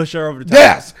album would push her over the top.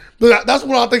 Yes, that's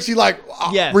what I think she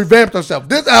revamped herself.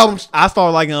 This album, I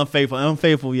started liking Unfaithful.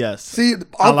 Unfaithful, yes. See,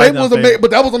 Unfaithful was amazing, but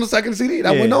that was on the second CD.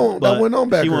 That went on. That went on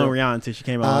back. She wasn't Rihanna until she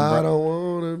came out. I don't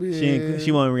wanna be.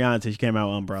 She wasn't Rihanna until she came out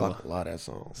with Umbrella. Fuck, I love that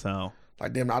song. So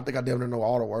like, damn, I think I damn near know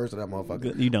all the words to that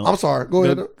motherfucker. You don't. I'm sorry. Go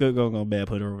ahead. Good Girl Gone Bad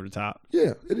put her over the top.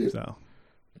 Yeah, it is. So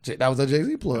that was a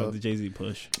Jay-Z plug. That was the Jay-Z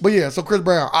push. But yeah, so Chris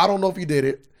Brown, I don't know if he did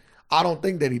it. I don't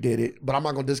think that he did it, but I'm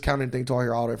not gonna discount anything till I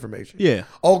hear all the information. Yeah,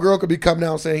 old girl could be coming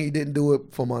out saying he didn't do it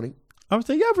for money. I would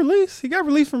say he got released. He got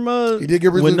released from. He did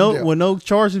get released with no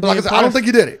charges. But like I said, I don't think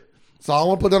he did it. So I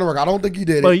want to put that on the record. I don't think he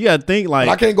did it. But you gotta think like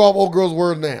I can't go off old girl's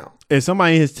word now. If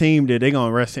somebody in his team did, they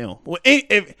gonna arrest him. Well,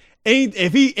 if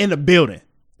he in the building,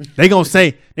 they gonna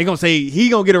say he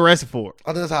gonna get arrested for it.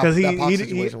 I think that's how that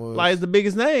situation was. Like it's the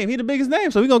biggest name. He the biggest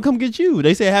name, so he gonna come get you.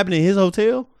 They say it happened in his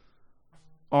hotel.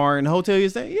 Or in the hotel you're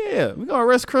saying, yeah, we're gonna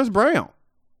arrest Chris Brown.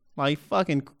 Like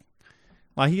fucking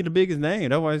like he the biggest name.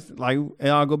 That was like, and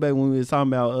I'll go back when we was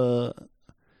talking about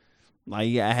like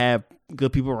you gotta have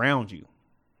good people around you.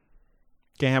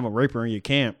 Can't have a raper in your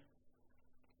camp.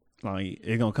 Like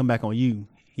it's gonna come back on you.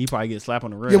 He probably get slapped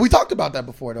on the wrist. Yeah, we talked about that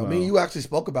before though. I mean, you actually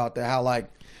spoke about that. How like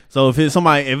so if it's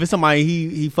somebody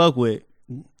he fuck with,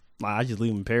 like I just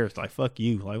leave him in Paris. Like fuck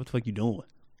you. Like what the fuck you doing?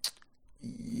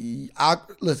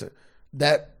 Listen.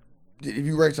 That if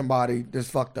you rape somebody, that's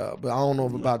fucked up. But I don't know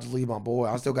about just leave my boy.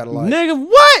 I still gotta like nigga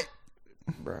what?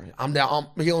 Bro, I'm down.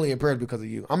 He only in Paris because of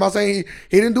you. I'm not saying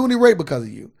he didn't do any rape because of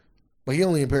you, but he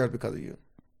only in Paris because of you.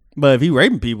 But if he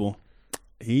raping people,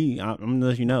 I'm gonna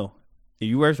let you know. If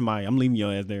you rape somebody, I'm leaving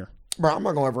your ass there. Bro, I'm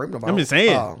not gonna ever rape nobody. I'm just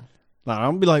saying. Like I'm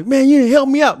gonna be like, man, you didn't help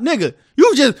me out, nigga.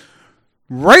 You just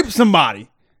raped somebody.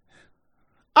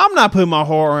 I'm not putting my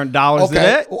hard-earned dollars to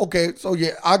that. Okay, so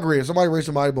yeah, I agree. If somebody rapes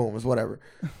somebody, boom, it's whatever.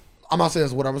 I'm not saying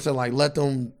it's whatever. I'm saying like let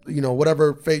them,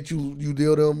 whatever fate you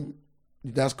deal them,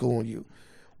 that's cool on you.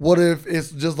 What if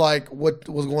it's just like what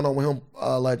was going on with him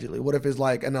allegedly? What if it's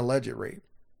like an alleged rape?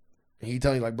 And he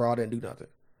telling you like, bro, I didn't do nothing.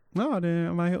 No, then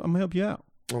I'm gonna help you out.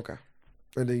 Okay.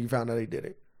 And then you found out he did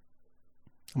it.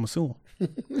 I'm assuming. You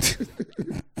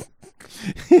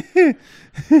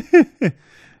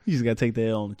just gotta take that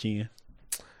L on the chin.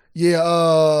 Yeah,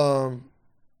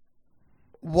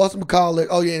 whatchamacallit?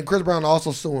 Oh yeah, and Chris Brown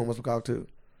also suing whatchamacallit too.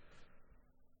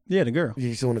 Yeah, the girl. Yeah,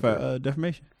 he's suing the girl.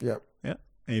 Defamation. Yep. And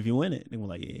if you win it, they were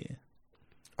like, yeah.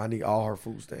 I need all her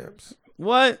food stamps.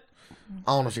 What?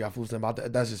 I don't know if she got food stamps.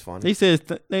 That's just funny. They said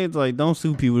they like don't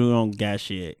sue people who don't got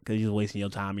shit because you're just wasting your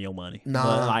time and your money. Nah.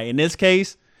 But like in this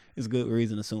case, it's a good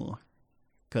reason to sue her.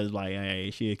 Cause like,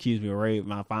 hey, she accused me of rape,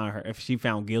 and I find her if she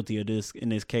found guilty of this in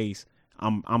this case,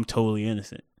 I'm totally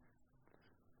innocent.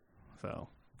 So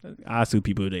I sue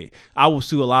people I will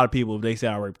sue a lot of people if they say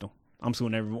I raped them. I'm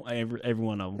suing every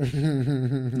one of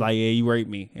them. Like, yeah, you raped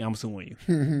me, and I'm suing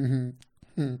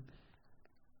you.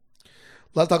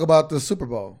 Let's talk about the Super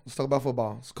Bowl. Let's talk about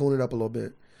football. Let's cool it up a little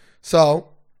bit.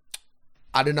 So,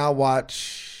 I did not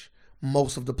watch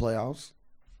most of the playoffs.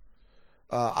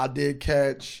 I did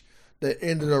catch the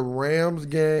end of the Rams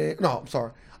game. No, I'm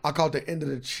sorry. I caught the end of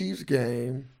the Chiefs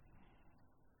game.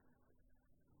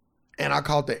 And I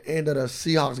caught the end of the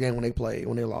Seahawks game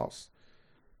when they lost.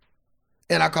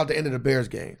 And I caught the end of the Bears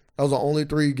game. Those are the only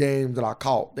 3 games that I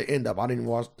caught the end of. I didn't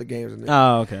watch the games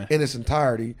in its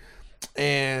entirety.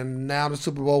 And now the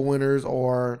Super Bowl winners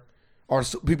are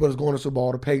people that's going to Super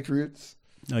Bowl, the Patriots.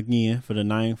 Again, for the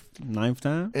ninth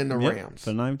time. And the Rams.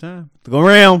 For the 9th time. Go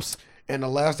Rams. And the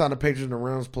last time the Patriots and the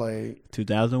Rams played.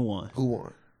 2001. Who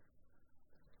won?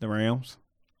 The Rams.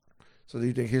 So do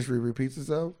you think history repeats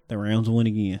itself? The Rams win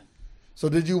again. So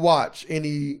did you watch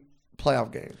any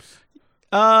playoff games?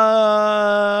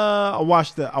 I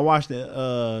watched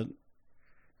the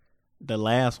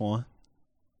last one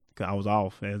because I was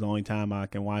off. That's the only time I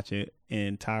can watch it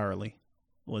entirely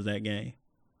was that game.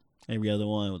 Every other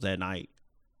one was at night,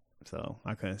 so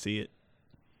I couldn't see it.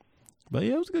 But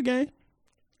yeah, it was a good game.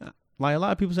 Like a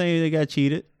lot of people saying they got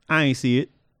cheated. I ain't see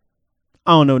it.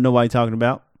 I don't know what nobody talking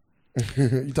about.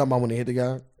 You talking about when they hit the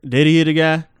guy? Did he hit the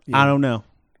guy? Yeah. I don't know.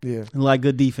 Yeah. Like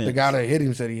good defense. The guy that hit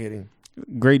him said he hit him.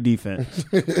 Great defense.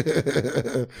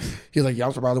 He's like,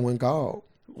 y'all surprised it wasn't called.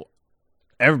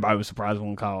 everybody was surprised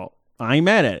when called. I ain't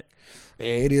mad at it. Yeah,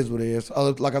 it is what it is.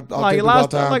 Like a lot of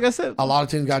stuff, like I said, a lot of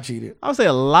teams got cheated. I would say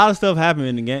a lot of stuff happened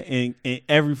in the game, in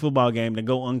every football game that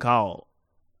go uncalled.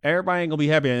 Everybody ain't gonna be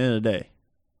happy at the end of the day.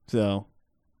 So,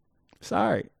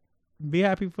 sorry. Be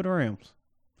happy for the Rams.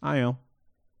 I am.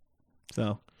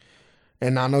 So.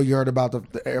 And I know you heard about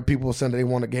the people saying that they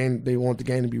want the game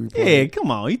to be replayed. Yeah,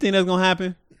 come on. You think that's gonna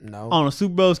happen? No. On a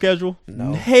Super Bowl schedule?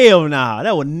 No. Hell nah.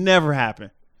 That would never happen.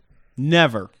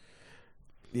 Never.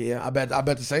 Yeah, I bet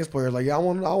the Saints players like, yeah, I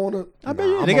want to. I bet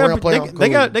you.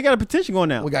 They got a petition going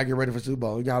now. We gotta get ready for Super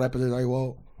Bowl. You got that petition like,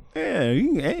 well. Yeah,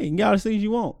 you can get all the things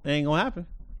you want. It ain't gonna happen.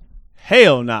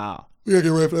 Hell nah. We gotta get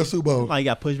ready for that Super Bowl. Like you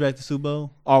got pushed back to Super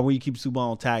Bowl, or will you keep Super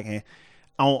Bowl on tack and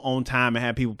on time and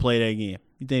have people play that again?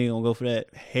 You think they're gonna go for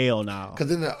that? Hell nah. Because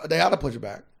then they ought to push it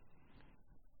back.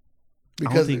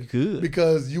 Because I don't think you could.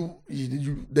 Because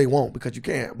they won't because you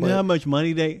can't. But you know how much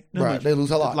money they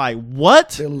lose a lot. Like what?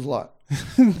 They lose a lot.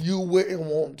 You wouldn't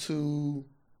want to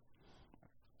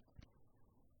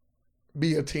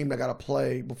be a team that got to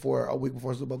play a week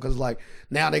before Super Bowl because like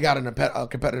now they got a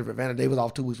competitive advantage. They was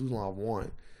off 2 weeks. We was on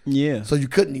 1. Yeah. So you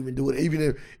couldn't even do it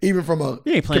even from a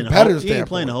competitive standpoint. You ain't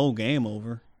playing the whole game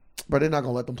over. But they're not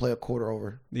gonna let them play a quarter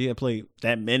over. Yeah, play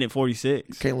that minute 46.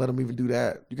 You can't let them even do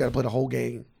that. You got to play the whole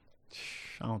game.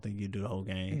 I don't think you do the whole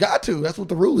game. Got to. That's what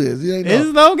the rule is. Is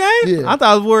it the whole game? Yeah. I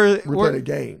thought it was replay the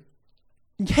game.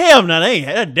 Hell no,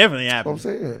 that definitely happened. That's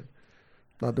what I'm saying.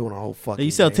 Not doing a whole fucking.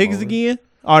 You sell tickets over. Again?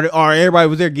 Or everybody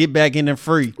was there get back in there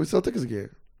free? We sell tickets again.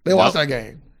 They watched that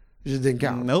game. It just didn't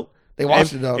count. Nope. They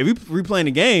watched it though. If we replaying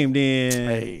the game, then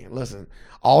hey, listen.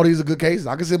 All these are good cases.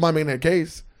 I can see my main that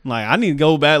case. Like I need to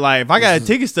go back. Like if I got a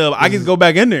ticket stub, I can go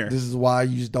back in there. This is why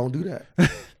you just don't do that.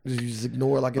 You just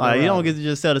ignore it like you don't get to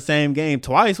just sell the same game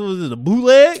twice. What was it, a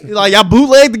bootleg? Like y'all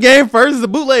bootleg the game first? It's a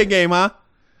bootleg game, huh?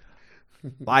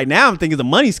 Like now I'm thinking it's a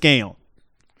money scam.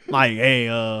 Like,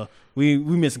 hey, we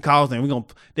missing calls and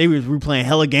they was replaying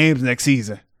hella games next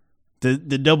season to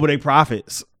double their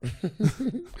profits.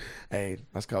 Hey,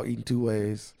 that's called eating 2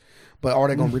 ways. But are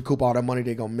they gonna recoup all that money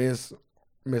they gonna miss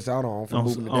out on from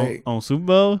moving the date? On Super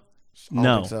Bowl?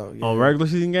 No. So, yeah. On regular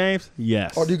season games?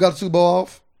 Yes. Or do you got the Super Bowl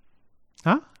off?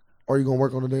 Huh? Or are you gonna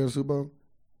work on the day of the Super Bowl?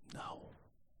 No.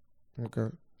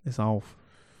 Okay. It's off.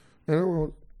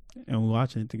 And we're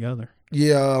watching it together.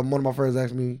 Yeah, one of my friends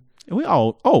asked me. We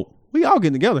all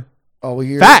getting together. Oh, we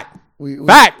here? Fact. We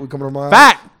Fact. We coming to my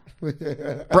Fact.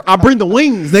 I bring the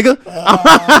wings, nigga.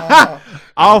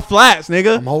 All flats,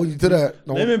 nigga. I'm holding you to that.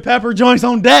 Lemon pepper joints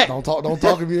on deck. Don't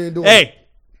talk if you ain't doing it. Hey.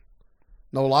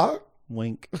 No lie?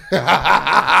 Wink.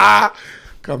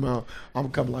 Come on. I'm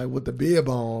coming like with the bib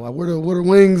on. Like where the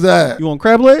wings at? You want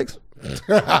crab legs?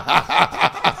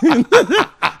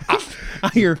 I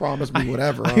hear. Promise me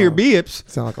whatever. I hear bibs.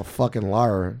 Sound like a fucking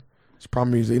liar. Just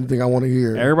promise me anything I want to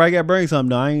hear. Everybody got to bring something,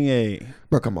 though. I ain't.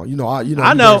 Bro, come on.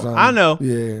 I know.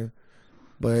 Yeah.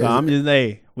 But so I'm just,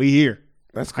 we here.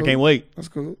 That's cool. I can't wait. That's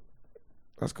cool.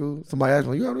 Somebody asked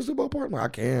me, you having a Super Bowl party? I'm like, I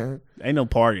can. Ain't no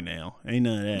party now. Ain't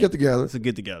none of that. Get together. It's a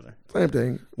get together. Same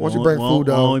thing. Once you bring food,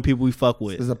 though. Only people we fuck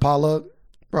with. Is a potluck.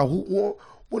 Bro,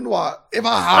 when do I, if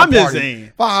I had a party, just saying.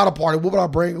 If I had a party, what would I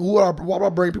bring? Why would I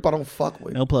bring people I don't fuck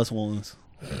with? No plus ones.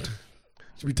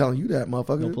 Should be telling you that,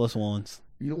 motherfucker. No plus ones.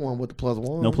 You the one with the plus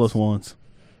ones. No plus ones.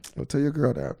 Well, tell your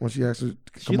girl that when she actually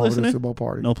She come over to listening? the Super Bowl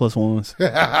party. No plus ones.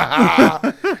 Hey,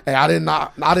 I did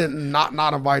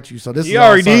not invite you. So this you is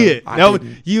already did.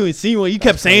 You ain't seen what you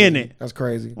kept saying it. That's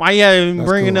crazy. Why you haven't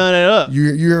bringing none of that up?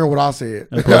 You hearing what I said?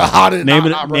 No I did name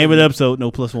of the episode.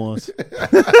 No plus ones.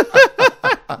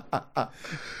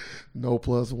 No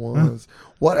plus ones.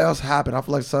 What else happened? I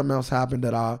feel like something else happened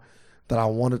that I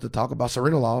wanted to talk about.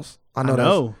 Serena lost. I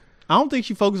know. I don't think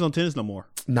she focused on tennis no more.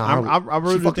 Nah, I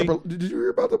really think. Did you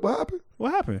hear about that? What happened?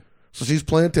 What happened? So she's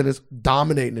playing tennis,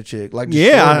 dominating the chick. Like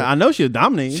I know she was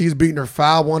dominating. She's beating her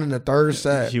 5-1 in the third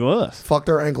set. She was. Fucked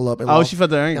her ankle up. She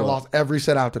fucked her ankle and up. lost every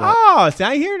set after that. Oh, see,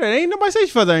 I ain't hear that. Ain't nobody say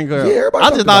she fucked her ankle up. Yeah, everybody I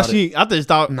just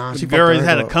thought she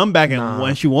had a comeback and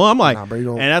when she won, I'm like,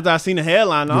 and after I seen the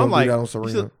headline, I'm like,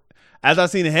 after I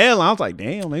seen the headline, I was like,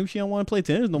 damn, maybe she don't want to play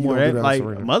tennis no more. Like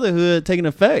motherhood taking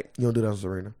effect. You don't do that with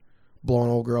Serena.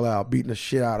 Blowing old girl out, beating the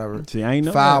shit out of her. See, I ain't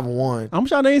know 5-1. I'm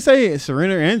sure they didn't say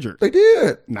Serena injured. They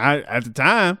did. Not at the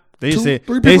time. They said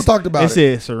 3 people talked about it. They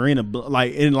said Serena,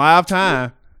 like in live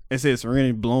time. They said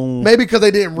Serena blown. Maybe because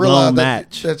they didn't realize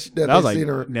match. that I was like, seen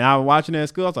her. Now I was watching that at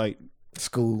school. I was like,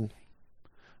 school.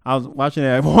 I was watching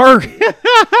that at work.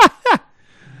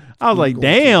 I was like,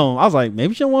 damn. I was like,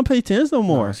 maybe she don't want to play tennis no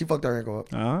more. No, she fucked her ankle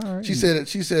up. All right. She said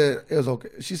it was okay.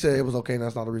 She said it was okay, and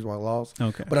that's not the reason why I lost.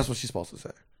 Okay. But that's what she's supposed to say.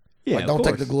 Yeah, like, don't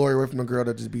take the glory away from the girl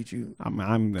that just beat you.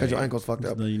 I'm because your ankle's fucked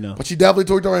up. You know. But she definitely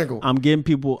tweaked her ankle. I'm giving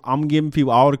people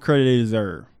all the credit they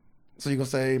deserve. So you gonna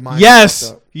say my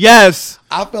yes.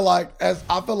 I feel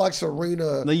like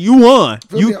Serena. Like you won.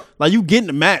 You getting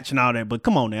the match and all that. But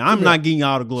come on now, I'm not getting you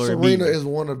all the glory. Serena is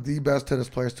one of the best tennis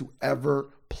players to ever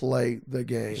play the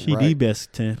game. She the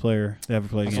best tennis player to ever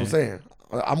play the game. That's what I'm saying.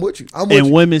 I'm with you.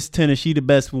 In women's tennis, she the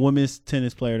best women's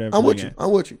tennis player to ever play the game.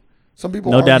 I'm with you. Some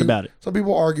people no doubt about it. Some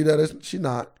people argue that she's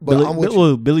not. But I'm with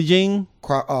you. Billie Jean.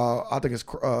 I think it's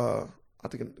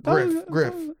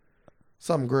Griff.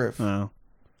 Something Griff. Oh.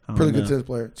 Pretty good tennis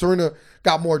player. Serena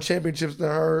got more championships than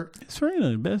her. Serena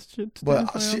the best shit.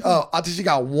 But I think she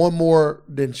got one more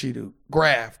than she do.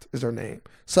 Graft is her name.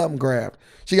 Something Graft.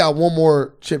 She got one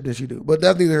more chip than she do. But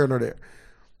that's neither here nor there.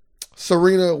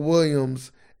 Serena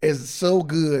Williams is so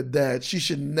good that she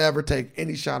should never take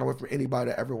any shot away from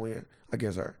anybody that ever win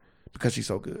against her because she's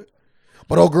so good.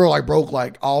 But old girl broke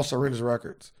all Serena's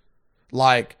records.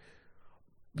 Most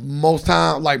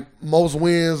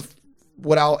wins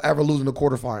without ever losing the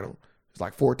quarterfinal.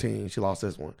 It's 14. She lost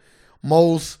this one.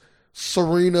 Most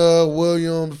Serena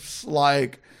Williams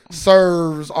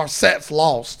serves or sets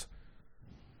lost.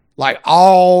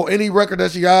 Any record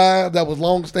that she got that was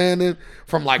long standing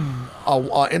from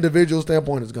a individual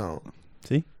standpoint is gone.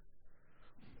 See?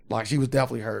 She was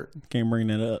definitely hurt. Can't bring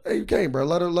that up. Hey, you can't, bro.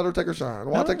 Let her take her shine.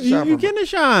 Why take the shine? You getting the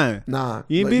shine? Nah,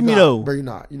 you ain't beat me though. Bro, you're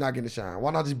not getting the shine.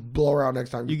 Why not just blow her out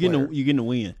next time? You getting the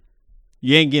win.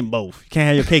 You ain't getting both. You can't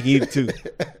have your cake and eat it too.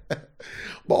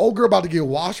 But old girl about to get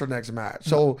washed her next match,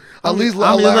 so at least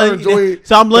let her enjoy.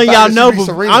 So I'm letting y'all know.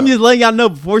 I'm just letting y'all know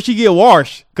before she get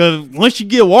washed, because once she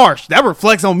get washed, that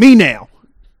reflects on me now.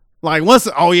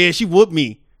 She whooped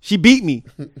me. She beat me.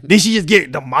 Then she just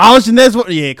get demolished, and that's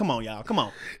what. Yeah, come on, y'all. Come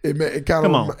on. But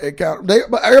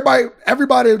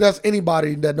everybody that's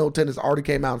anybody that know tennis already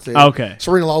came out and said, okay,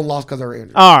 Serena lost because of her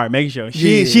injury. All right, making sure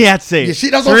she had to say it.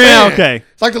 Yeah, that's what I'm saying. Okay,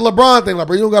 it's like the LeBron thing,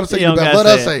 bro. You don't got to say it. Let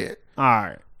us say it. All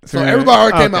right. So everybody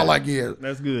already came out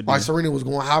that's good. Serena was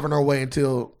going having her way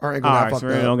until her ankle got fucked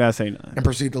up. Don't gotta say nothing. And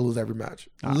proceeded to lose every match.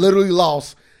 Literally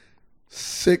lost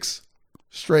 6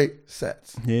 straight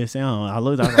sets. Yeah, I was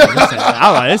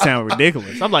like, this sound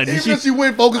ridiculous. I'm like, did she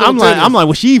went focus on tennis. I'm like,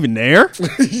 was she even there?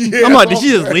 Yeah, I'm like, did she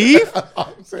just leave?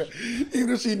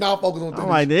 Even if she not focused on tennis.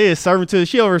 I'm like,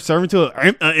 she over serving to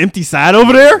an empty side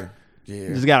over there? Yeah.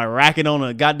 Just got a racket on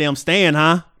a goddamn stand,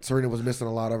 huh? Serena was missing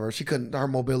a lot of her. She couldn't. Her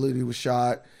mobility was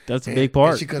shot. That's a big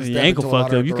part. She couldn't. Your ankle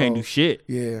fucked up. You can't do shit.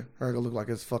 Yeah, her ankle look like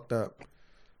it's fucked up.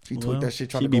 She tweaked that shit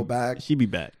trying to go back. She be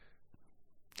back.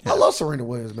 I love Serena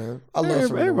Williams, man. I love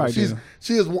Serena. Everybody Williams.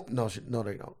 She is one. No,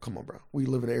 they don't. Come on, bro. We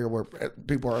live in an area where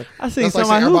people are. I see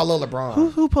somebody everybody love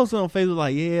LeBron. Who posted on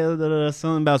Facebook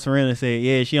something about Serena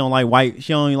said, she don't like white.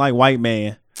 She only like white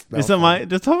man. Did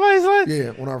somebody say? Yeah,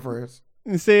 one of our friends.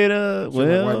 And said,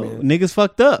 niggas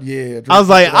fucked up. Yeah, Drake I was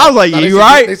like, you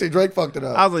right? They say Drake fucked it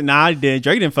up. I was like, nah, he did.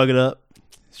 Drake didn't fuck it up.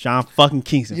 Sean fucking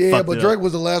Kingston. Yeah, but Drake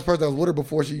was the last person that was with her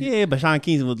before she. Yeah, but Sean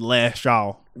Kingston was the last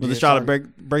straw. Was the straw to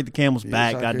break the camel's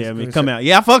back. Goddamn it, come out.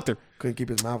 Yeah, I fucked her. Couldn't keep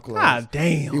his mouth closed. God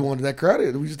damn. He wanted that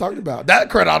credit. We just talked about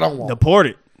that credit. I don't want.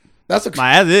 Deported. That's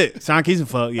it. Sean Kingston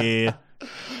fucked. Yeah.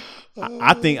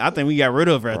 I think we got rid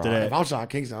of her after that. If I'm Sean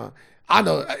Kingston, I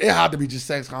know it had to be just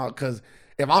sex because.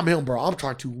 If I'm him, bro, I'm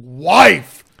trying to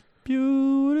wife.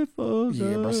 Beautiful.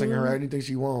 Yeah, bro, sing her anything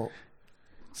she want.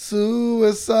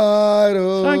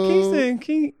 Suicidal. Sean Kingston,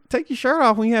 can you take your shirt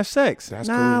off when you have sex? That's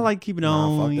cool. I like keep it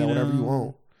on. Fuck that, whatever you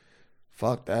want.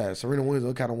 Fuck that. Serena Williams,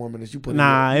 what kind of woman that you put? It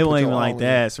wasn't even like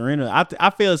that. Serena, I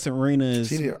feel Serena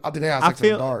is. I think they have sex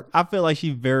in the dark. I feel like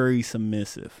she's very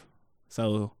submissive.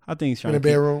 So I think Sean in the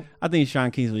bedroom. I think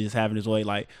Sean Kingston was just having his way.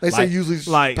 They say usually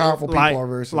powerful people are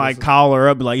very submissive. Call her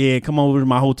up, be like, yeah, come over to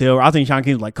my hotel. I think Sean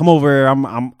Kingston was like, come over here.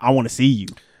 I want to see you.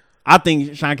 I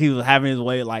think Sean Kingston was having his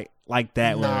way like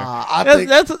that.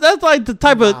 That's like the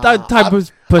type of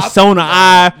persona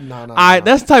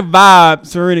that's the type of vibe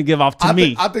Serena give off to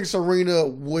me. I think Serena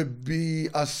would be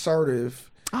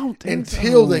assertive. I don't think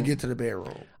until they get to the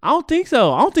bedroom. I don't think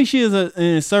so. I don't think she is an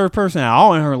assertive person at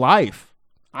all in her life.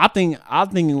 I think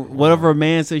whatever a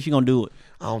man says, she gonna do it.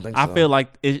 I don't think so. I feel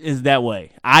like it's that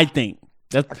way. I think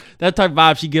that type of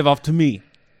vibe she give off to me.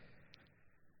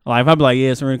 Like if I be like,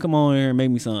 yeah, Serena, come on here and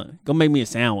make me something. Go make me a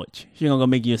sandwich. She gonna go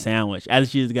make you a sandwich after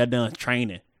she just got done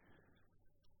training.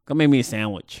 Go make me a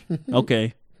sandwich.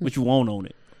 Okay, what you want on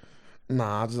it?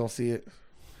 Nah, I just don't see it.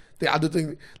 I do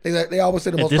think they always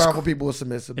say the most powerful people are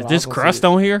submissive. If this crust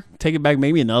on here, take it back,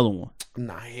 make me another one.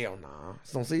 Nah, hell nah.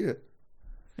 Just don't see it.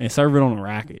 And serve it on a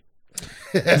racket.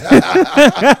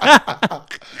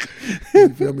 You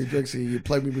feel me, Drake? You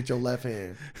play me with your left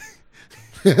hand.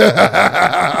 But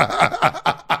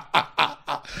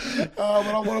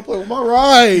I want to play with my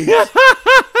rights.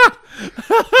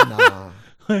 Nah.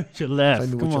 With your left.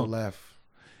 Play me with your left.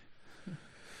 I'm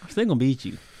still gonna beat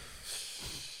you.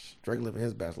 Drake living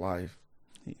his best life.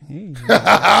 Hey,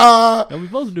 that we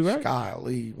supposed to do, right?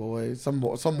 Golly, boy. Some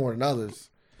more than others.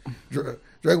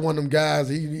 Drake one of them guys,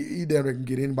 he damn near can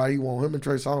get anybody he want. Him and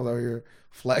Trey Songz out here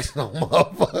flexing on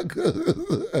motherfuckers.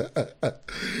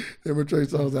 Him and Trey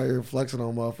Songz out here flexing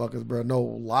on motherfuckers, bro. No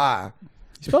lie.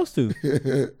 You're supposed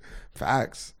to.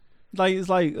 Facts. Like, it's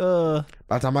like, by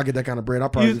the time I get that kind of bread, I'll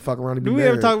probably fuck around and be Do we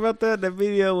married. ever talk about that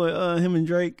video with him and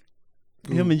Drake?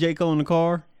 Him and J. Cole in the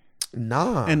car?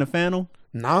 Nah. And the Phantom?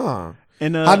 Nah.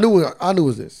 And I knew it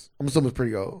was this. I'm assuming it's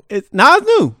pretty old. It's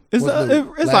new. It's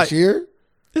new? It's last like year?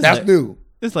 That's new.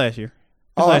 It's last year.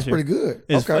 That's pretty good.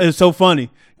 It's so funny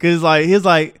because he's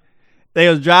like they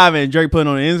was driving and Drake put it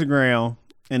on Instagram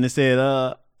and it said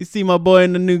you see my boy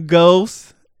in the new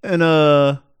Ghost and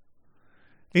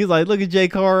he's like look at J.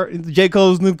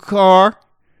 Cole's new car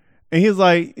and he's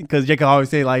like because J. Cole always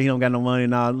say like he don't got no money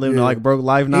and not living like a broke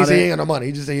life and all that. He ain't got no money.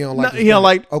 He just say he don't like. He don't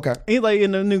like. Okay. He's like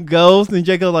in the new Ghost and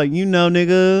J. Cole like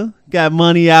nigga got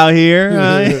money out here.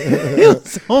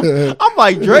 I'm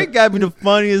like Drake got to be the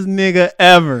funniest nigga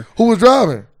ever. Who was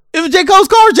driving? It was J. Cole's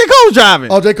car. J. Cole was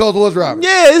driving. Oh, J. Cole was driving.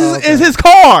 Yeah, it's his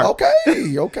car. Okay. Why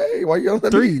you yelling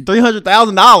at me?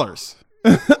 $300,000.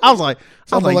 I was like,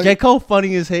 J. Cole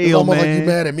funny as hell, it's almost man. like you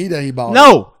mad at me that he bought.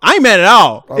 No, I ain't mad at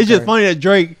all. Okay. It's just funny that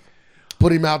Drake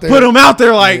put him out there.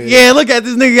 Like, yeah look at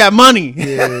this nigga got money.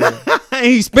 Yeah, and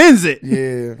he spends it.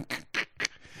 Yeah.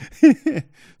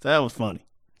 So that was funny.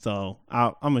 So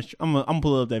I'm gonna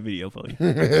pull up that video for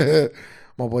you.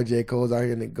 My boy J. Cole's out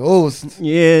here in the Ghost.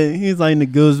 Yeah, he's like in the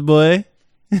Ghost boy.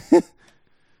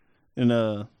 And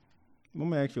let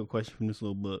me ask you a question from this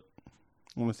little book.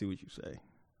 I want to see what you say.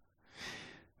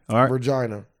 All right,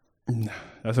 Regina.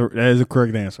 That is a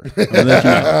correct answer. I'll let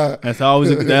you know. That's always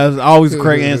a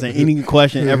correct answer. Any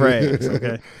question ever asked.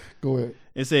 Okay, go ahead.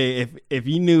 It said if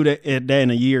you knew that in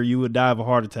a year you would die of a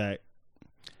heart attack,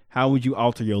 how would you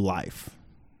alter your life?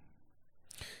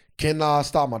 Can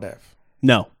stop my death?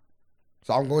 No.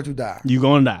 So I'm going to die. You're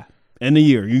going to die in a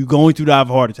year. You're going to die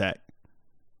of a heart attack.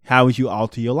 How would you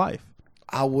alter your life?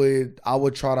 I would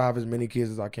try to have as many kids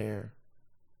as I can.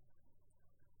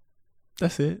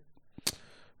 That's it.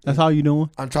 That's all you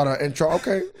doing? I'm trying to intro.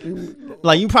 Okay.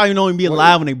 Like you probably don't even be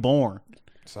alive when they born.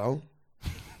 So?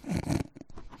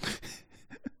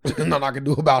 Nothing I can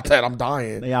do about that. I'm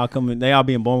dying. They all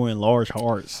being born with large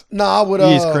hearts. Nah, I would. You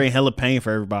just create hella pain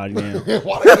for everybody now.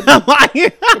 Why they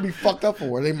gotta be fucked up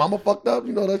for? They mama fucked up?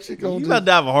 You know that shit going. You about to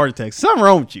die of a heart attack. Something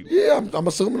wrong with you. Yeah, I'm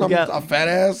assuming I'm a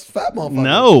fat motherfucker.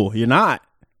 No, you're not.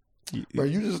 Bro,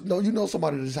 you know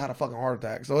somebody that just had a fucking heart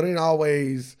attack. So it ain't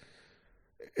always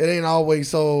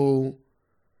so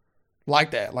like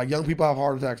that. Like young people have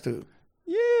heart attacks too.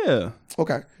 Yeah.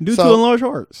 Okay. Due to enlarged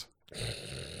hearts.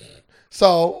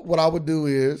 So what I would do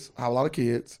is have a lot of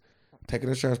kids, take an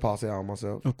insurance policy out on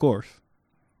myself. Of course.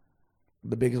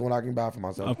 The biggest one I can buy for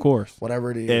myself. Of course.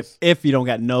 Whatever it is. If you don't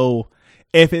got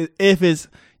if it's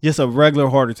just a regular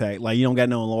heart attack, like you don't got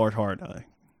no enlarged heart,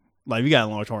 like if you got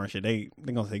enlarged heart and shit, they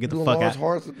gonna say get the fuck out.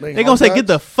 They gonna say get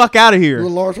the fuck out of here. Do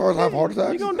enlarged hearts have heart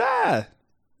attacks? You gonna die.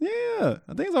 Yeah,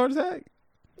 I think it's a heart attack.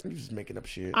 You're just making up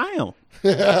shit. I am.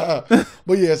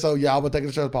 But yeah, so yeah, I would take an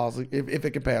insurance policy if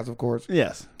it can pass, of course.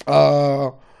 Yes.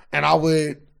 And I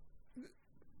would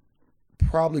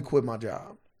probably quit my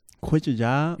job. Quit your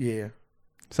job? Yeah.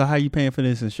 So how you paying for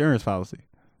this insurance policy?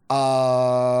 I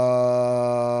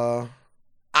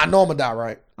know I'm gonna die,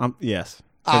 right? Yes.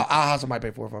 I'll have somebody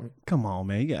pay for it for me. Come on,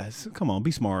 man. You guys,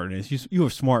 be smarter than this. You're a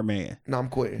smart man. No, I'm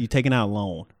quitting. You taking out a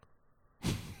loan.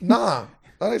 Nah,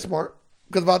 that ain't smart.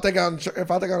 Because if I take out an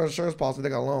insurance policy,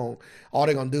 take out a loan, all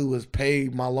they're gonna do is pay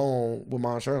my loan with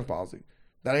my insurance policy.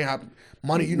 That ain't how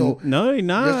money, you know. No, they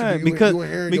not. You because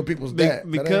inherit your people's debt.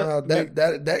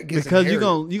 That gets because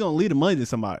inherited. you gonna leave the money to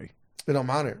somebody. It don't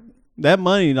matter. That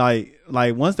money, like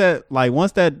once that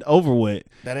over with,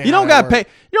 you don't gotta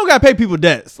pay people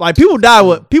debts. Like people die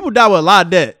with a lot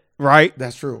of debt. Right,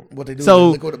 that's true. What they do,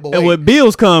 so and when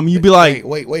bills come, you be like,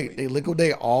 wait. They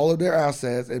liquidate all of their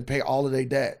assets and pay all of their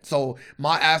debt. So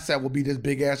my asset will be this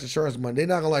big ass insurance money. They're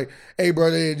not gonna like, hey, bro,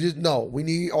 they just no. We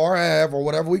need our half or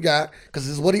whatever we got because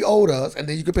this is what he owed us, and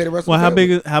then you can pay the rest. Well, of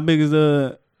the how big is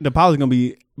the policy gonna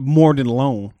be more than the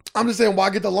loan? I'm just saying,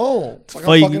 why get the loan?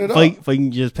 Like for you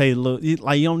can just pay a little.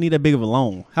 Like you don't need that big of a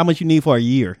loan. How much you need for a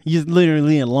year? You just literally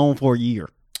need a loan for a year.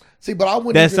 See, but I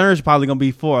wouldn't. That insurance probably gonna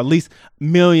be for at least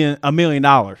 $1 million.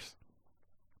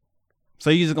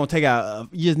 So you just gonna take out.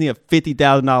 You just need a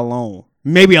 $50,000 loan.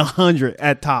 maybe 100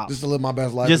 at top. Just to live my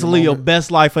best life. Just to live your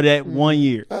best life for that 1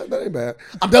 year. That ain't bad.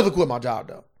 I'm definitely quitting my job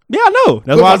though. Yeah, I know.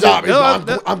 That's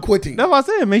why I'm quitting. That's why I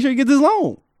said make sure you get this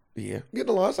loan. Yeah, get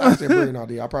the loan. That's actually a brilliant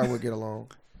idea. I probably would get a loan.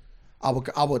 I would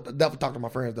definitely talk to my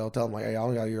friends though. Tell them like, hey, I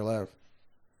only got a year left.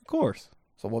 Of course.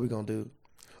 So what we gonna do?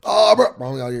 Oh, bro, I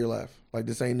only got a year left. Like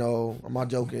this ain't I'm not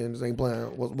joking. This ain't playing.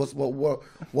 What's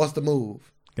the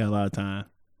move? Got a lot of time.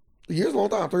 A year's a long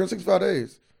time. 365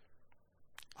 days.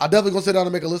 I definitely gonna sit down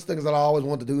and make a list of things that I always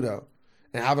want to do though,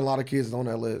 and having a lot of kids is on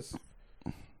that list.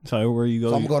 So everywhere you go,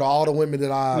 so I'm gonna go to all the women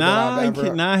that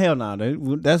I hell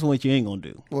no. That's what you ain't gonna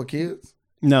do. What, kids?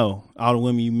 No, all the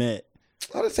women you met.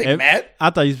 I didn't say met. I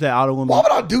thought you said all the women. Why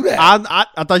would I do that?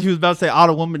 I thought you was about to say all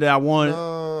the women that I want.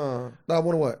 That I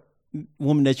want what?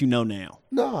 Woman that you know now.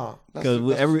 Nah.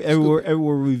 Because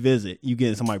everywhere we visit, you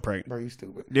getting somebody pregnant. Bro, you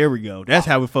stupid. There we go. That's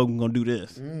how we fucking gonna do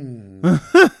this.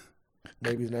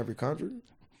 Babies in every country.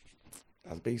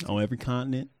 That's beast. On every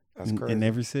continent. That's crazy. In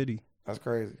every city. That's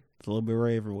crazy. It's a little bit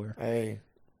rare everywhere. Hey.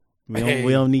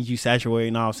 We don't need you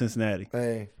saturating all Cincinnati.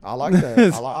 Hey, I like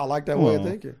that. I like that way of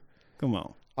thinking. Come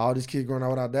on. All these kids growing up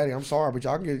without daddy. I'm sorry, but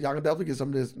y'all can definitely get some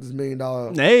of this $1 million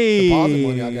deposit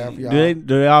money I got for y'all.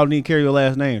 Do they all need to carry your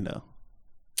last name though?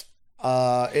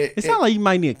 It sounds like you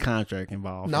might need a contract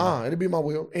involved. Nah, it'll be my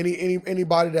will.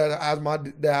 Anybody that has my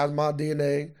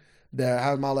DNA that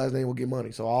has my last name will get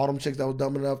money. So all them chicks that was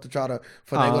dumb enough to try to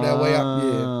finagle that way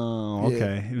out,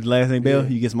 okay. If last name Bell,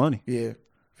 you get some money. Yeah.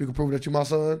 If you can prove that you my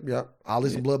son, I'll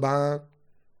leave some blood behind.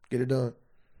 Get it done.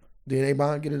 DNA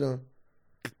behind, get it done.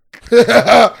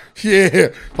 Yeah.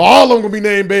 All of them gonna be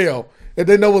named Bell. If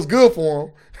they know what's good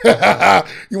for them.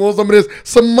 You want some of this?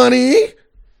 Some money?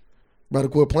 Better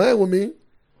quit playing with me. I'm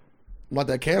like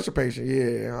that cancer patient.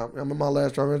 Yeah. I'm in my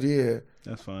last trimester. Yeah.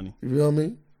 That's funny. You feel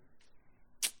me?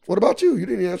 What about you? You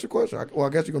didn't answer the question. I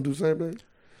guess you're gonna do the same thing.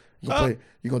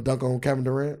 You gonna dunk on Kevin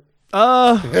Durant?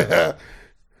 If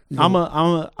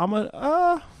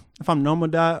I'm normal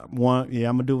die, I'm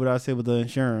gonna do what I said with the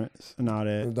insurance and all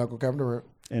that. Dunk on Kevin Durant.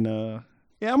 And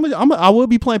I will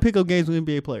be playing pickup games with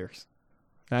NBA players.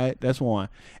 Right, that's one.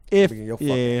 If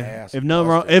nothing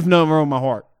wrong with my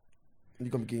heart, you're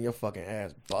gonna be getting your fucking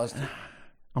ass busted. I'm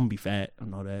gonna be fat. I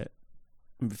know that.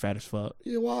 I'm gonna be fat as fuck.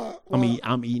 Yeah, why?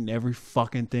 I'm eating every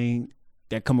fucking thing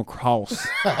that come across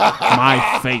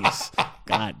my face.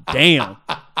 God damn.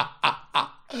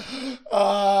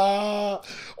 Are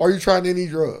you trying any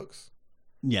drugs?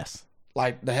 Yes.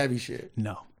 Like the heavy shit?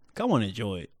 No. I want to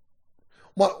enjoy it.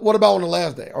 What about on the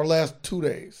last day or last 2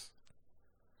 days?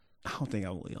 I don't think I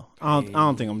will. I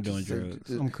don't think I'm doing drugs.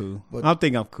 I'm cool. I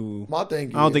think I'm cool. My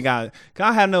thing. I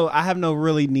have no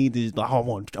really need to. Like, I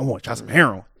want to try some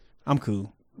heroin. I'm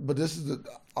cool. But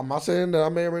I'm not saying that I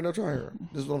may or may not try heroin.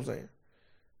 This is what I'm saying.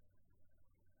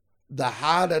 The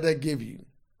high that they give you,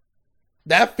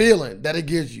 that feeling that it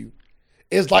gives you,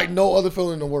 is like no other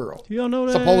feeling in the world. You don't know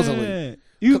that? Supposedly.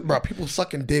 Bro, people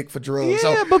sucking dick for drugs.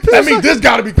 Yeah, so, but this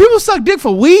gotta be. People suck dick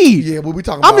for weed. Yeah, but we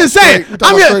talking about. I'm just saying.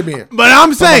 Straight men. But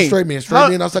I'm saying. Straight men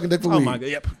not sucking dick for weed. Oh my God.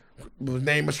 Yep.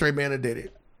 Name a straight man that did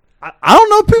it. I don't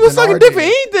know people sucking dick for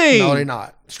anything. No, they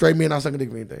not. Straight men not sucking dick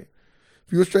for anything.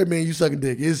 If you're a straight man, you sucking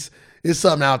dick. It's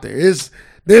something out there.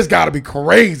 This got to be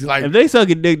crazy. Like if they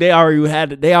sucking dick, they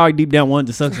already deep down wanted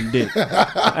to suck some dick.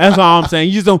 That's all I'm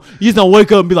saying. You just don't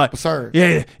wake up and be like, sir,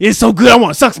 yeah, it's so good. I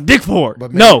want to suck some dick for it.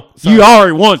 But you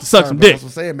already want to suck some dick. That's what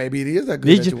I'm saying. Maybe it is that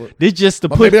good. This just to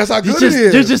put. Maybe that's how good it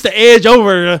is. This just the edge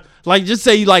over. Like just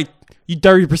say you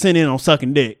 30% in on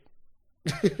sucking dick.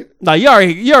 Like you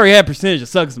already had percentage of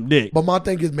sucking some dick. But my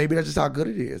thing is maybe that's just how good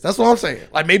it is. That's what I'm saying.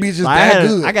 Like maybe it's just that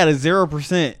good. I got a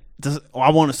 0%.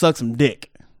 I want to suck some dick.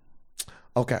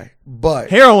 Okay, but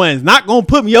heroin's not gonna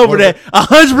put me over that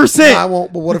 100%. I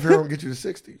won't. But what if heroin get you to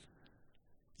 60?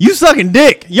 You sucking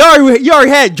dick. You already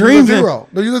had dreams. You zero.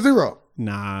 No, you got zero.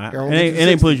 Nah, it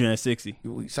ain't put you at 60.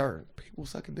 Sir, people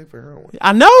sucking dick for heroin.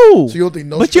 I know. So you don't think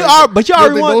no? But you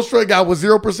already want no straight guy with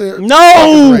 0%.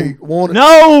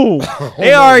 No,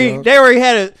 they already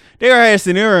had a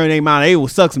scenario in their mind. They will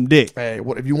suck some dick. Hey,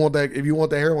 what if you want that? If you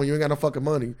want that heroin, you ain't got no fucking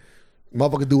money.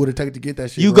 Motherfucker do what it takes to get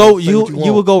that shit. You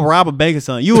would go rob a bank or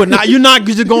something. You're not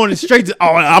just going straight to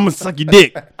I'm gonna suck your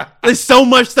dick. There's so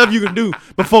much stuff you can do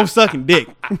before sucking dick.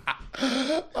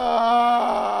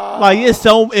 Like it's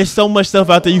so much stuff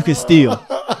out there you can steal.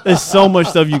 There's so much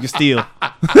stuff you can steal.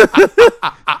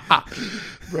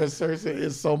 Bro, seriously,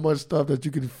 it's so much stuff that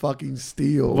you can fucking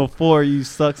steal before you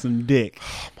suck some dick.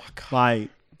 Oh my God. Like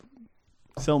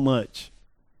so much.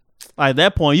 Like at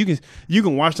that point, you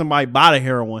can watch somebody buy the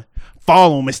heroin,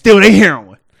 follow them, and steal their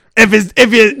heroin. If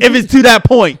it's to that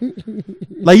point,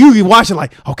 like you be watching,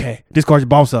 like, okay, this car's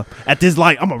boss up at this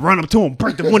light. I'm gonna run up to him,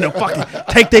 break the window, fucking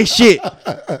take their shit,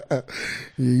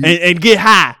 and get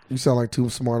high. You sound like too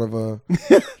smart of a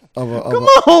Come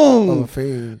on, of a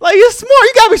fiend. Like you're smart.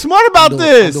 You gotta be smart about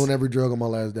this. I'm doing every drug on my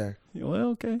last day.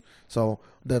 Well, okay. So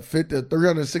the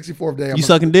 364th day, You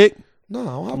sucking dick? No, I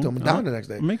don't have to. I'm dying the next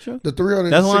day. Make sure. The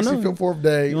 364th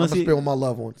day, I'm gonna spend with my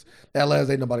loved ones. That last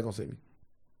day, nobody gonna see me.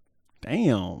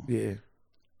 Damn. Yeah.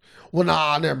 Well,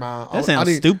 nah, never mind. That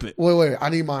sounds stupid. Wait. I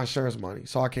need my insurance money,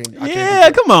 so I can't.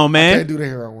 Come on, man. I can't do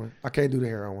the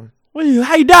heroin.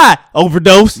 How you die?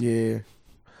 Overdose? Yeah.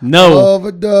 No.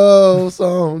 Overdose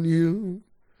on you.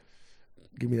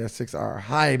 Give me that 6-hour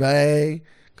high, babe.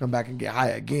 Come back and get high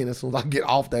again. As soon as I get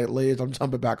off that ledge, I'm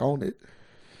jumping back on it.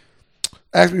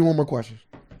 Ask me one more question.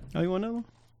 Oh, you want another one?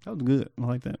 That was good. I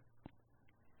like that.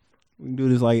 We can do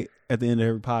this like at the end of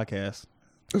every podcast.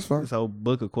 That's fine. This whole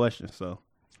book of questions. So,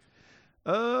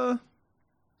 damn,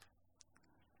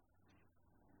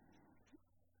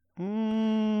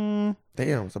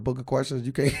 it's a book of questions.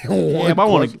 You can't. Yeah, but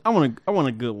I want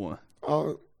a good one.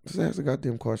 Oh, just ask a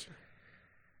goddamn question.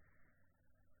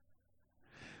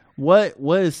 What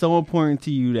is so important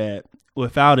to you that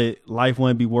without it, life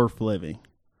wouldn't be worth living?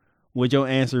 Would your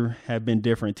answer have been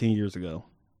different 10 years ago?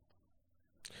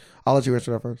 I'll let you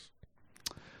answer that first.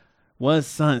 What's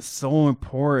something so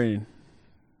important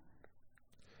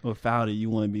without it,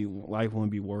 life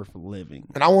wouldn't be worth living?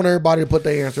 And I want everybody to put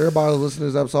their answer. Everybody who's listening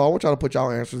to this episode, I want y'all to put y'all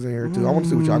answers in here too. I want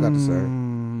to see what y'all got to say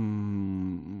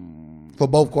for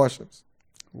both questions.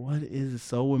 What is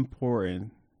so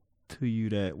important to you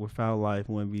that without life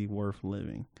wouldn't be worth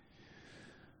living?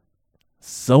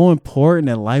 So important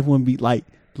that life wouldn't be I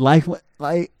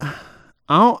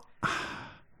don't.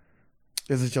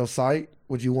 Is it your sight?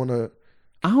 Would you want to?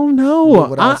 I don't know.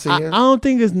 Without seeing? I don't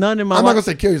think it's none in my life. I'm not gonna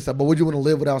say kill yourself, but would you want to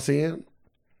live without seeing?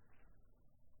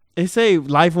 They say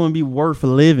life wouldn't be worth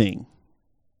living.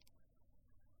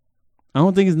 I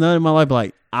don't think it's none in my life.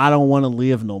 Like I don't want to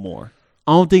live no more.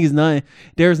 I don't think it's none.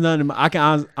 There's none in my. I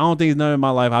don't think it's none in my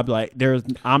life. I'd be like, there's.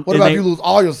 What about if you lose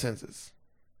all your senses?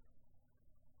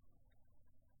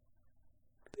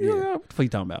 Yeah. What the fuck you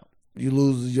talking about? You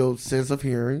lose your sense of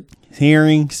hearing,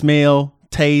 smell,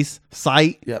 taste,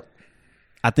 sight. Yep.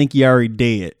 I think you already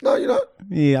dead. No, you're not.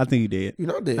 Yeah, I think you dead. You're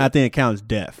not dead. I think it counts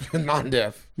death. You're not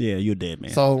deaf. Yeah, you're dead,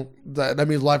 man. So that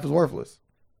means life is worthless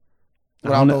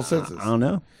without those senses. I don't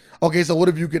know. Okay, so what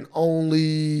if you can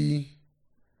only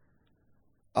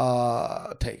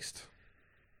taste?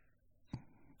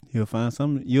 You'll find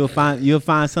something. You'll find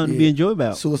something to be enjoyed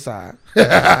about. Suicide.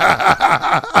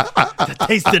 The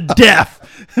taste of death.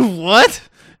 What?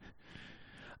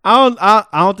 I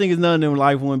don't think it's nothing in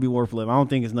life wouldn't be worth living. I don't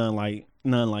think it's nothing like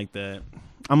that.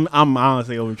 I'm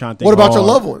honestly over trying to think. What about your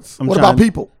loved ones? What about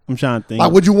people? I'm trying to think.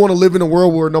 Like, would you want to live in a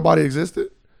world where nobody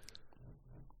existed?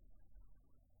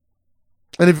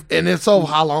 And if so,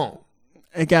 how long?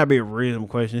 It gotta be a reasonable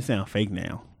question. It sounds fake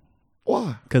now.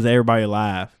 Why? Because everybody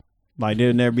alive. Like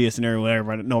there'll never be a scenario where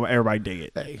everybody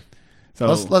dead. Hey. So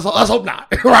let's hope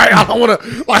not. Right? I don't want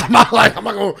to. Like I'm not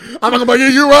gonna be. Yeah,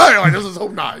 you're right. Like this is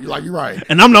hope not. You're right.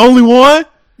 And I'm the only one.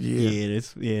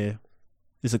 Yeah.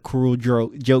 It's a cruel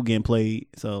joke getting played.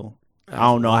 So I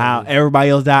don't know how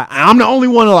everybody else died. I'm the only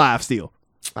one alive still.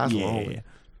 That's lonely.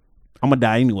 I'm gonna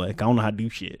die anyway. 'Cause I don't know how to do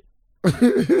shit.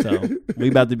 So we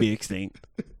about to be extinct.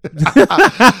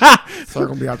 So we're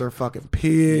gonna be out there fucking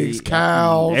pigs,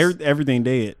 cows, everything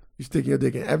dead. You stick your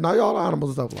dick in. Now y'all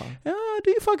animals and stuff like. Do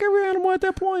you fuck every animal at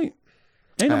that point?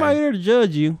 Ain't nobody there to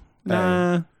judge you.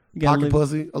 Nah. You pocket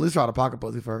pussy. At least try to pocket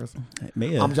pussy first.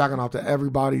 Man. I'm jacking off to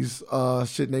everybody's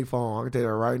shit in their phone. I can tell you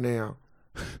that right now.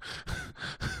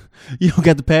 You don't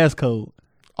got the passcode.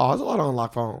 Oh, there's a lot of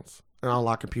unlocked phones and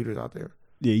unlocked computers out there.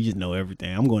 Yeah, you just know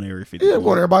everything. I'm going to every 50. Yeah, I'm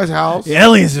going to everybody's house. The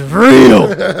aliens is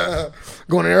real.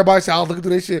 Going to everybody's house, looking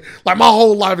through their shit. Like my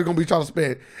whole life is going to be trying to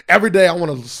spend. Every day I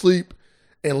want to sleep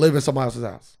and live in somebody else's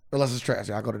house. Unless it's trash.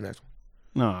 Yeah, I'll go to the next one.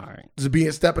 No, all right. Just be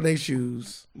in step in their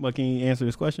shoes. What, can you answer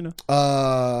this question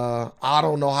though? I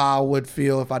don't know how I would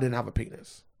feel if I didn't have a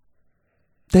penis.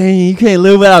 Dang, you can't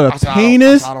live without a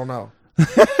penis? I don't know.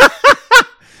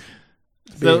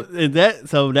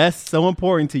 So that's so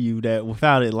important to you that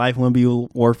without it, life wouldn't be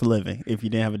worth living if you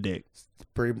didn't have a dick. It's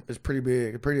pretty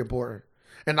big. It's pretty important.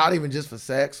 And not even just for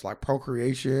sex, like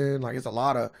procreation. Like it's a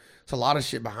lot of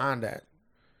shit behind that.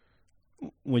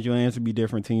 Would your answer be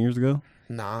different 10 years ago?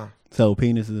 Nah. So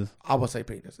penises? I would say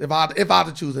penis. If I had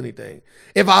to choose anything,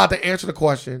 if I had to answer the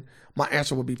question, my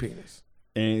answer would be penis.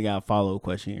 And you got a follow-up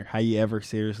question here. Have you ever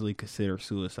seriously considered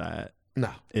suicide?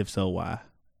 No. If so, why?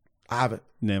 I haven't.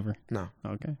 Never? No.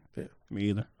 Okay. Yeah. Me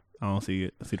either. I don't see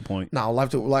it. I see the point. No, life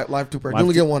too precious. You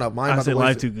only get one of them. I said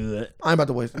life too good. I ain't about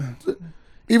to waste it.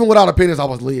 Even without a penis, I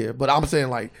was live. But I'm saying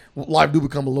like life do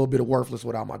become a little bit worthless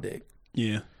without my dick.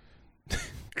 Yeah.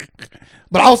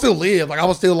 But I would still live. Like I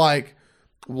would still like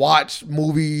watch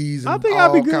movies. And I think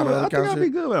I'd be good. I think I'd be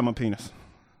good without my penis.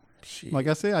 Shit. Like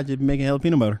I said, I just be making hella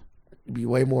peanut butter. Be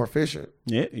way more efficient.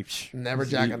 Yeah. Never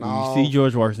jacking off. You see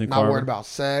George Washington Not Carver. worried about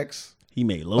sex. He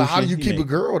made lotion. But how do you keep a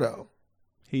girl though?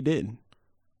 He didn't.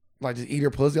 Like just eat her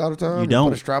pussy all the time? You don't.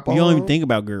 Put a strap on you don't her? even think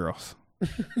about girls.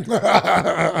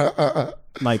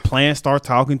 Like plants start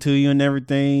talking to you and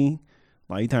everything.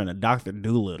 Like you turn to Dr.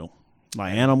 Doolittle.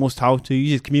 Like animals talk to you.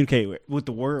 You just communicate with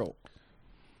the world.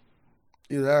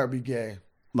 Either that or be gay.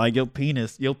 Like your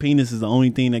penis is the only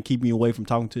thing that keep you away from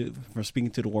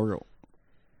speaking to the world.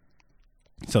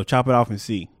 So chop it off and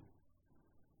see.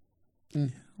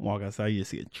 Walk outside, you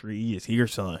just see a tree, you just hear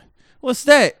something. What's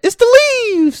that? It's the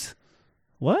leaves.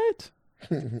 What?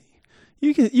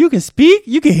 You can speak?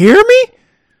 You can hear me?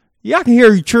 Yeah, I can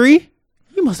hear you, tree.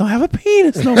 You must not have a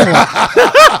penis no more.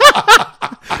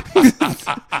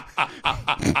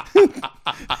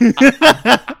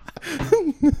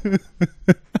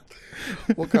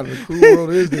 What kind of cruel world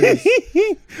is this?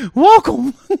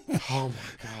 Welcome. Oh my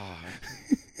god.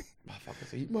 Motherfucker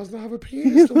said, you must not have a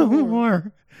penis no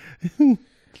more.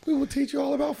 We will teach you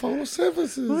all about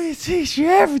photosynthesis. We teach you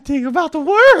everything about the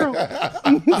world.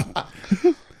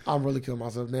 I'm really killing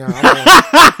myself now.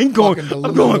 I'm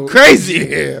going crazy.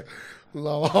 Yeah.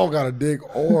 No, I don't got a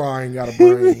dick or I ain't got a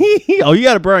brain. Oh, you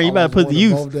got a brain. You about to put the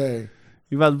use. Both day.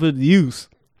 You about to put the use.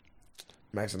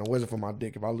 Maxing a wizard for my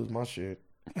dick if I lose my shit.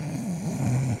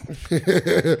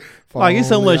 Like it's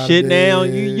so much shit now.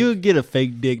 You get a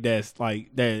fake dick that's like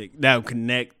that'll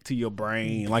connect to your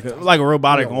brain like a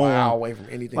robotic arm. Wow, away from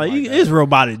anything. Like it's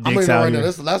robotic dicks out here.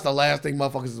 That's the last thing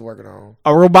motherfuckers is working on.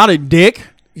 A robotic dick.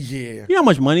 Yeah. You know how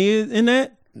much money is in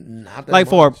that? Not that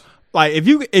like much. If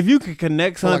you could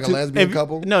connect something like a lesbian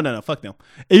couple. No, fuck them.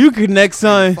 If you could connect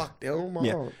something, fuck them.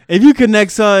 Yeah. If you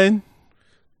connect something,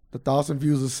 the thoughts and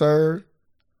views of Sir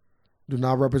do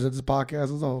not represent this podcast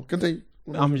as a whole. Continue.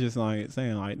 I'm just like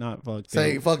saying like not fuck them.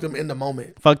 Say fuck them in the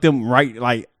moment. Fuck them right.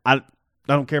 Like I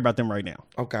don't care about them right now.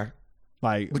 Okay.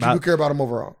 Like, but you do care about them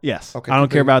overall. Yes. Okay. I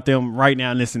don't care about them right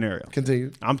now in this scenario.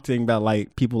 Continue. I'm thinking about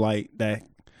like people like that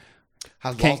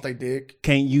has lost their dick.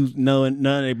 Can't use none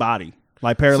of their body.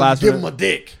 Like paralyzed. So give them a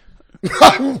dick.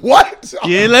 What? You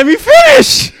didn't let me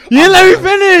finish. You didn't let me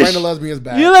finish. Brandon Lesbian is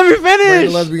back. You didn't let me finish.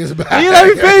 Brandon Lesbian is back. You didn't let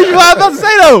me finish what I was about to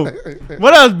say though.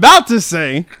 What I was about to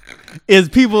say is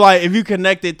people like if you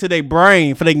connect it to their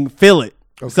brain, for they can feel it.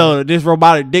 Okay. So this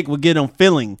robotic dick will get them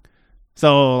feeling.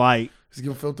 So like, just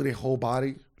give them feel through their whole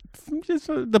body. Just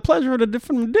the pleasure of the dick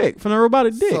from the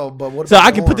robotic dick. So, but what so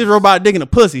I can put this robotic dick in the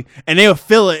pussy and they'll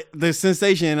feel it. The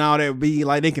sensation and all that would be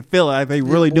like they can feel it. Like they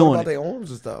really doing it. What about their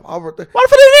arms and stuff? Why the fuck they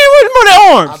didn't with their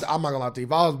arms? I'm not gonna lie to you.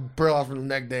 If I was paralyzed from the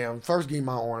neck down, first give me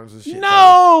my arms and shit.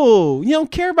 No, you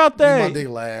don't care about that. My dick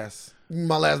last.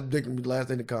 My last dick will be the last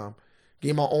thing to come.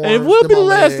 Give me my arms. And it will be the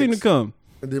last thing to come.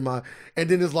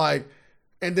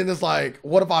 And then it's like,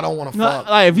 what if I don't want to fuck?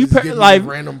 Like if you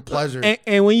random pleasure.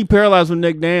 And when you paralyzed with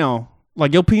neck down,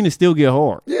 like your penis still get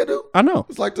hard. Yeah, dude. I know.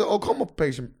 It's like the coma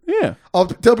patient. Yeah. I'll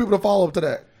tell people to follow up to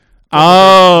that.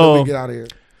 Oh. Get out of here.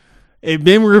 It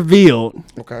been revealed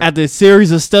after a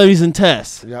series of studies and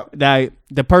tests that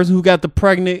the person who got the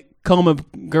pregnant coma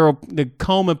girl, the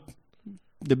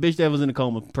bitch that was in the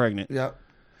coma pregnant,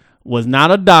 was not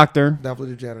a doctor.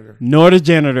 Definitely the janitor. Nor the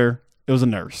janitor. It was a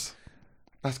nurse.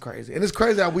 That's crazy. And it's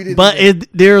crazy how we didn't. But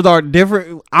there are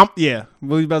different. What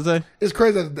were you about to say? It's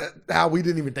crazy how we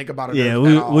didn't even think about it. Yeah,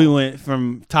 we went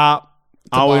from top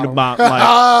all the way to bottom. Like,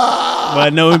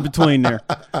 but no in between there.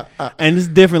 And it's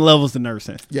different levels of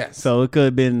nursing. Yes. So it could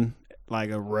have been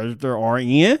like a registered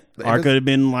RN, or it could have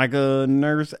been like a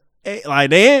nurse.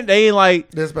 Like they ain't like.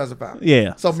 They're specified.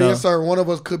 Yeah. So me and Sir, one of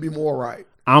us could be more right.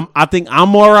 I think I'm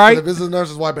more right. If this is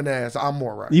nurses wiping ass, I'm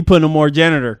more right. You putting a more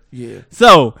janitor. Yeah.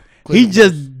 So. He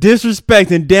just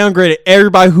disrespected and downgraded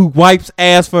everybody who wipes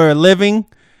ass for a living.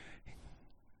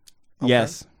 Okay.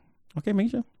 Yes. Okay,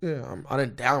 make sure. Yeah, I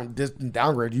didn't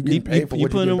downgrade. You getting paid for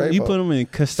what you getting paid for. You put them in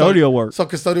custodial work. So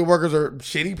custodial workers are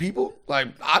shitty people? Like,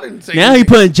 I didn't say now anything. He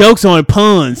putting jokes on it,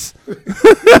 puns.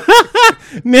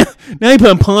 now he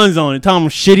putting puns on it, telling them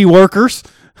shitty workers.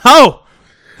 Oh,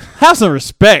 have some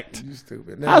respect. You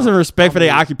stupid. Now, have some respect for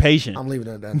their occupation. I'm leaving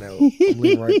it at that note. I'm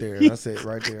leaving right there. That's it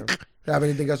right there. Have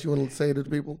anything else you want to say to the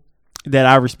people? that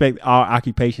I respect all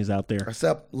occupations out there.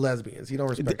 Except lesbians. He don't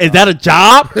respect. Is that a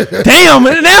job? Damn!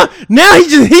 Now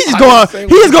he's just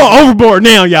going overboard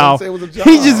now, y'all.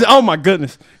 He just oh my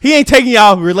goodness. He ain't taking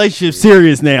y'all relationship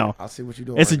serious now. I see what you're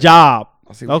doing. It's a job.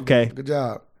 I see what you're doing. Good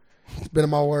job. Spinning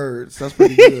my words. That's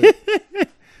pretty good.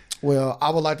 Well, I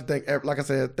would like to thank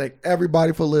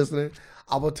everybody for listening.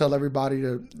 I will tell everybody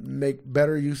to make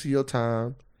better use of your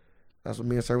time. That's what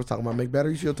me and Sir was talking about. Make better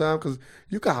use of your time because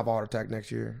you can have a heart attack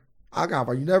next year. I got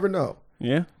one. You never know.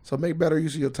 Yeah. So make better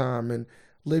use of your time and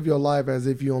live your life as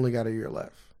if you only got a year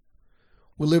left.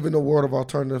 We live in a world of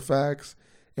alternative facts,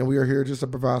 and we are here just to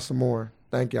provide some more.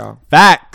 Thank y'all. Facts.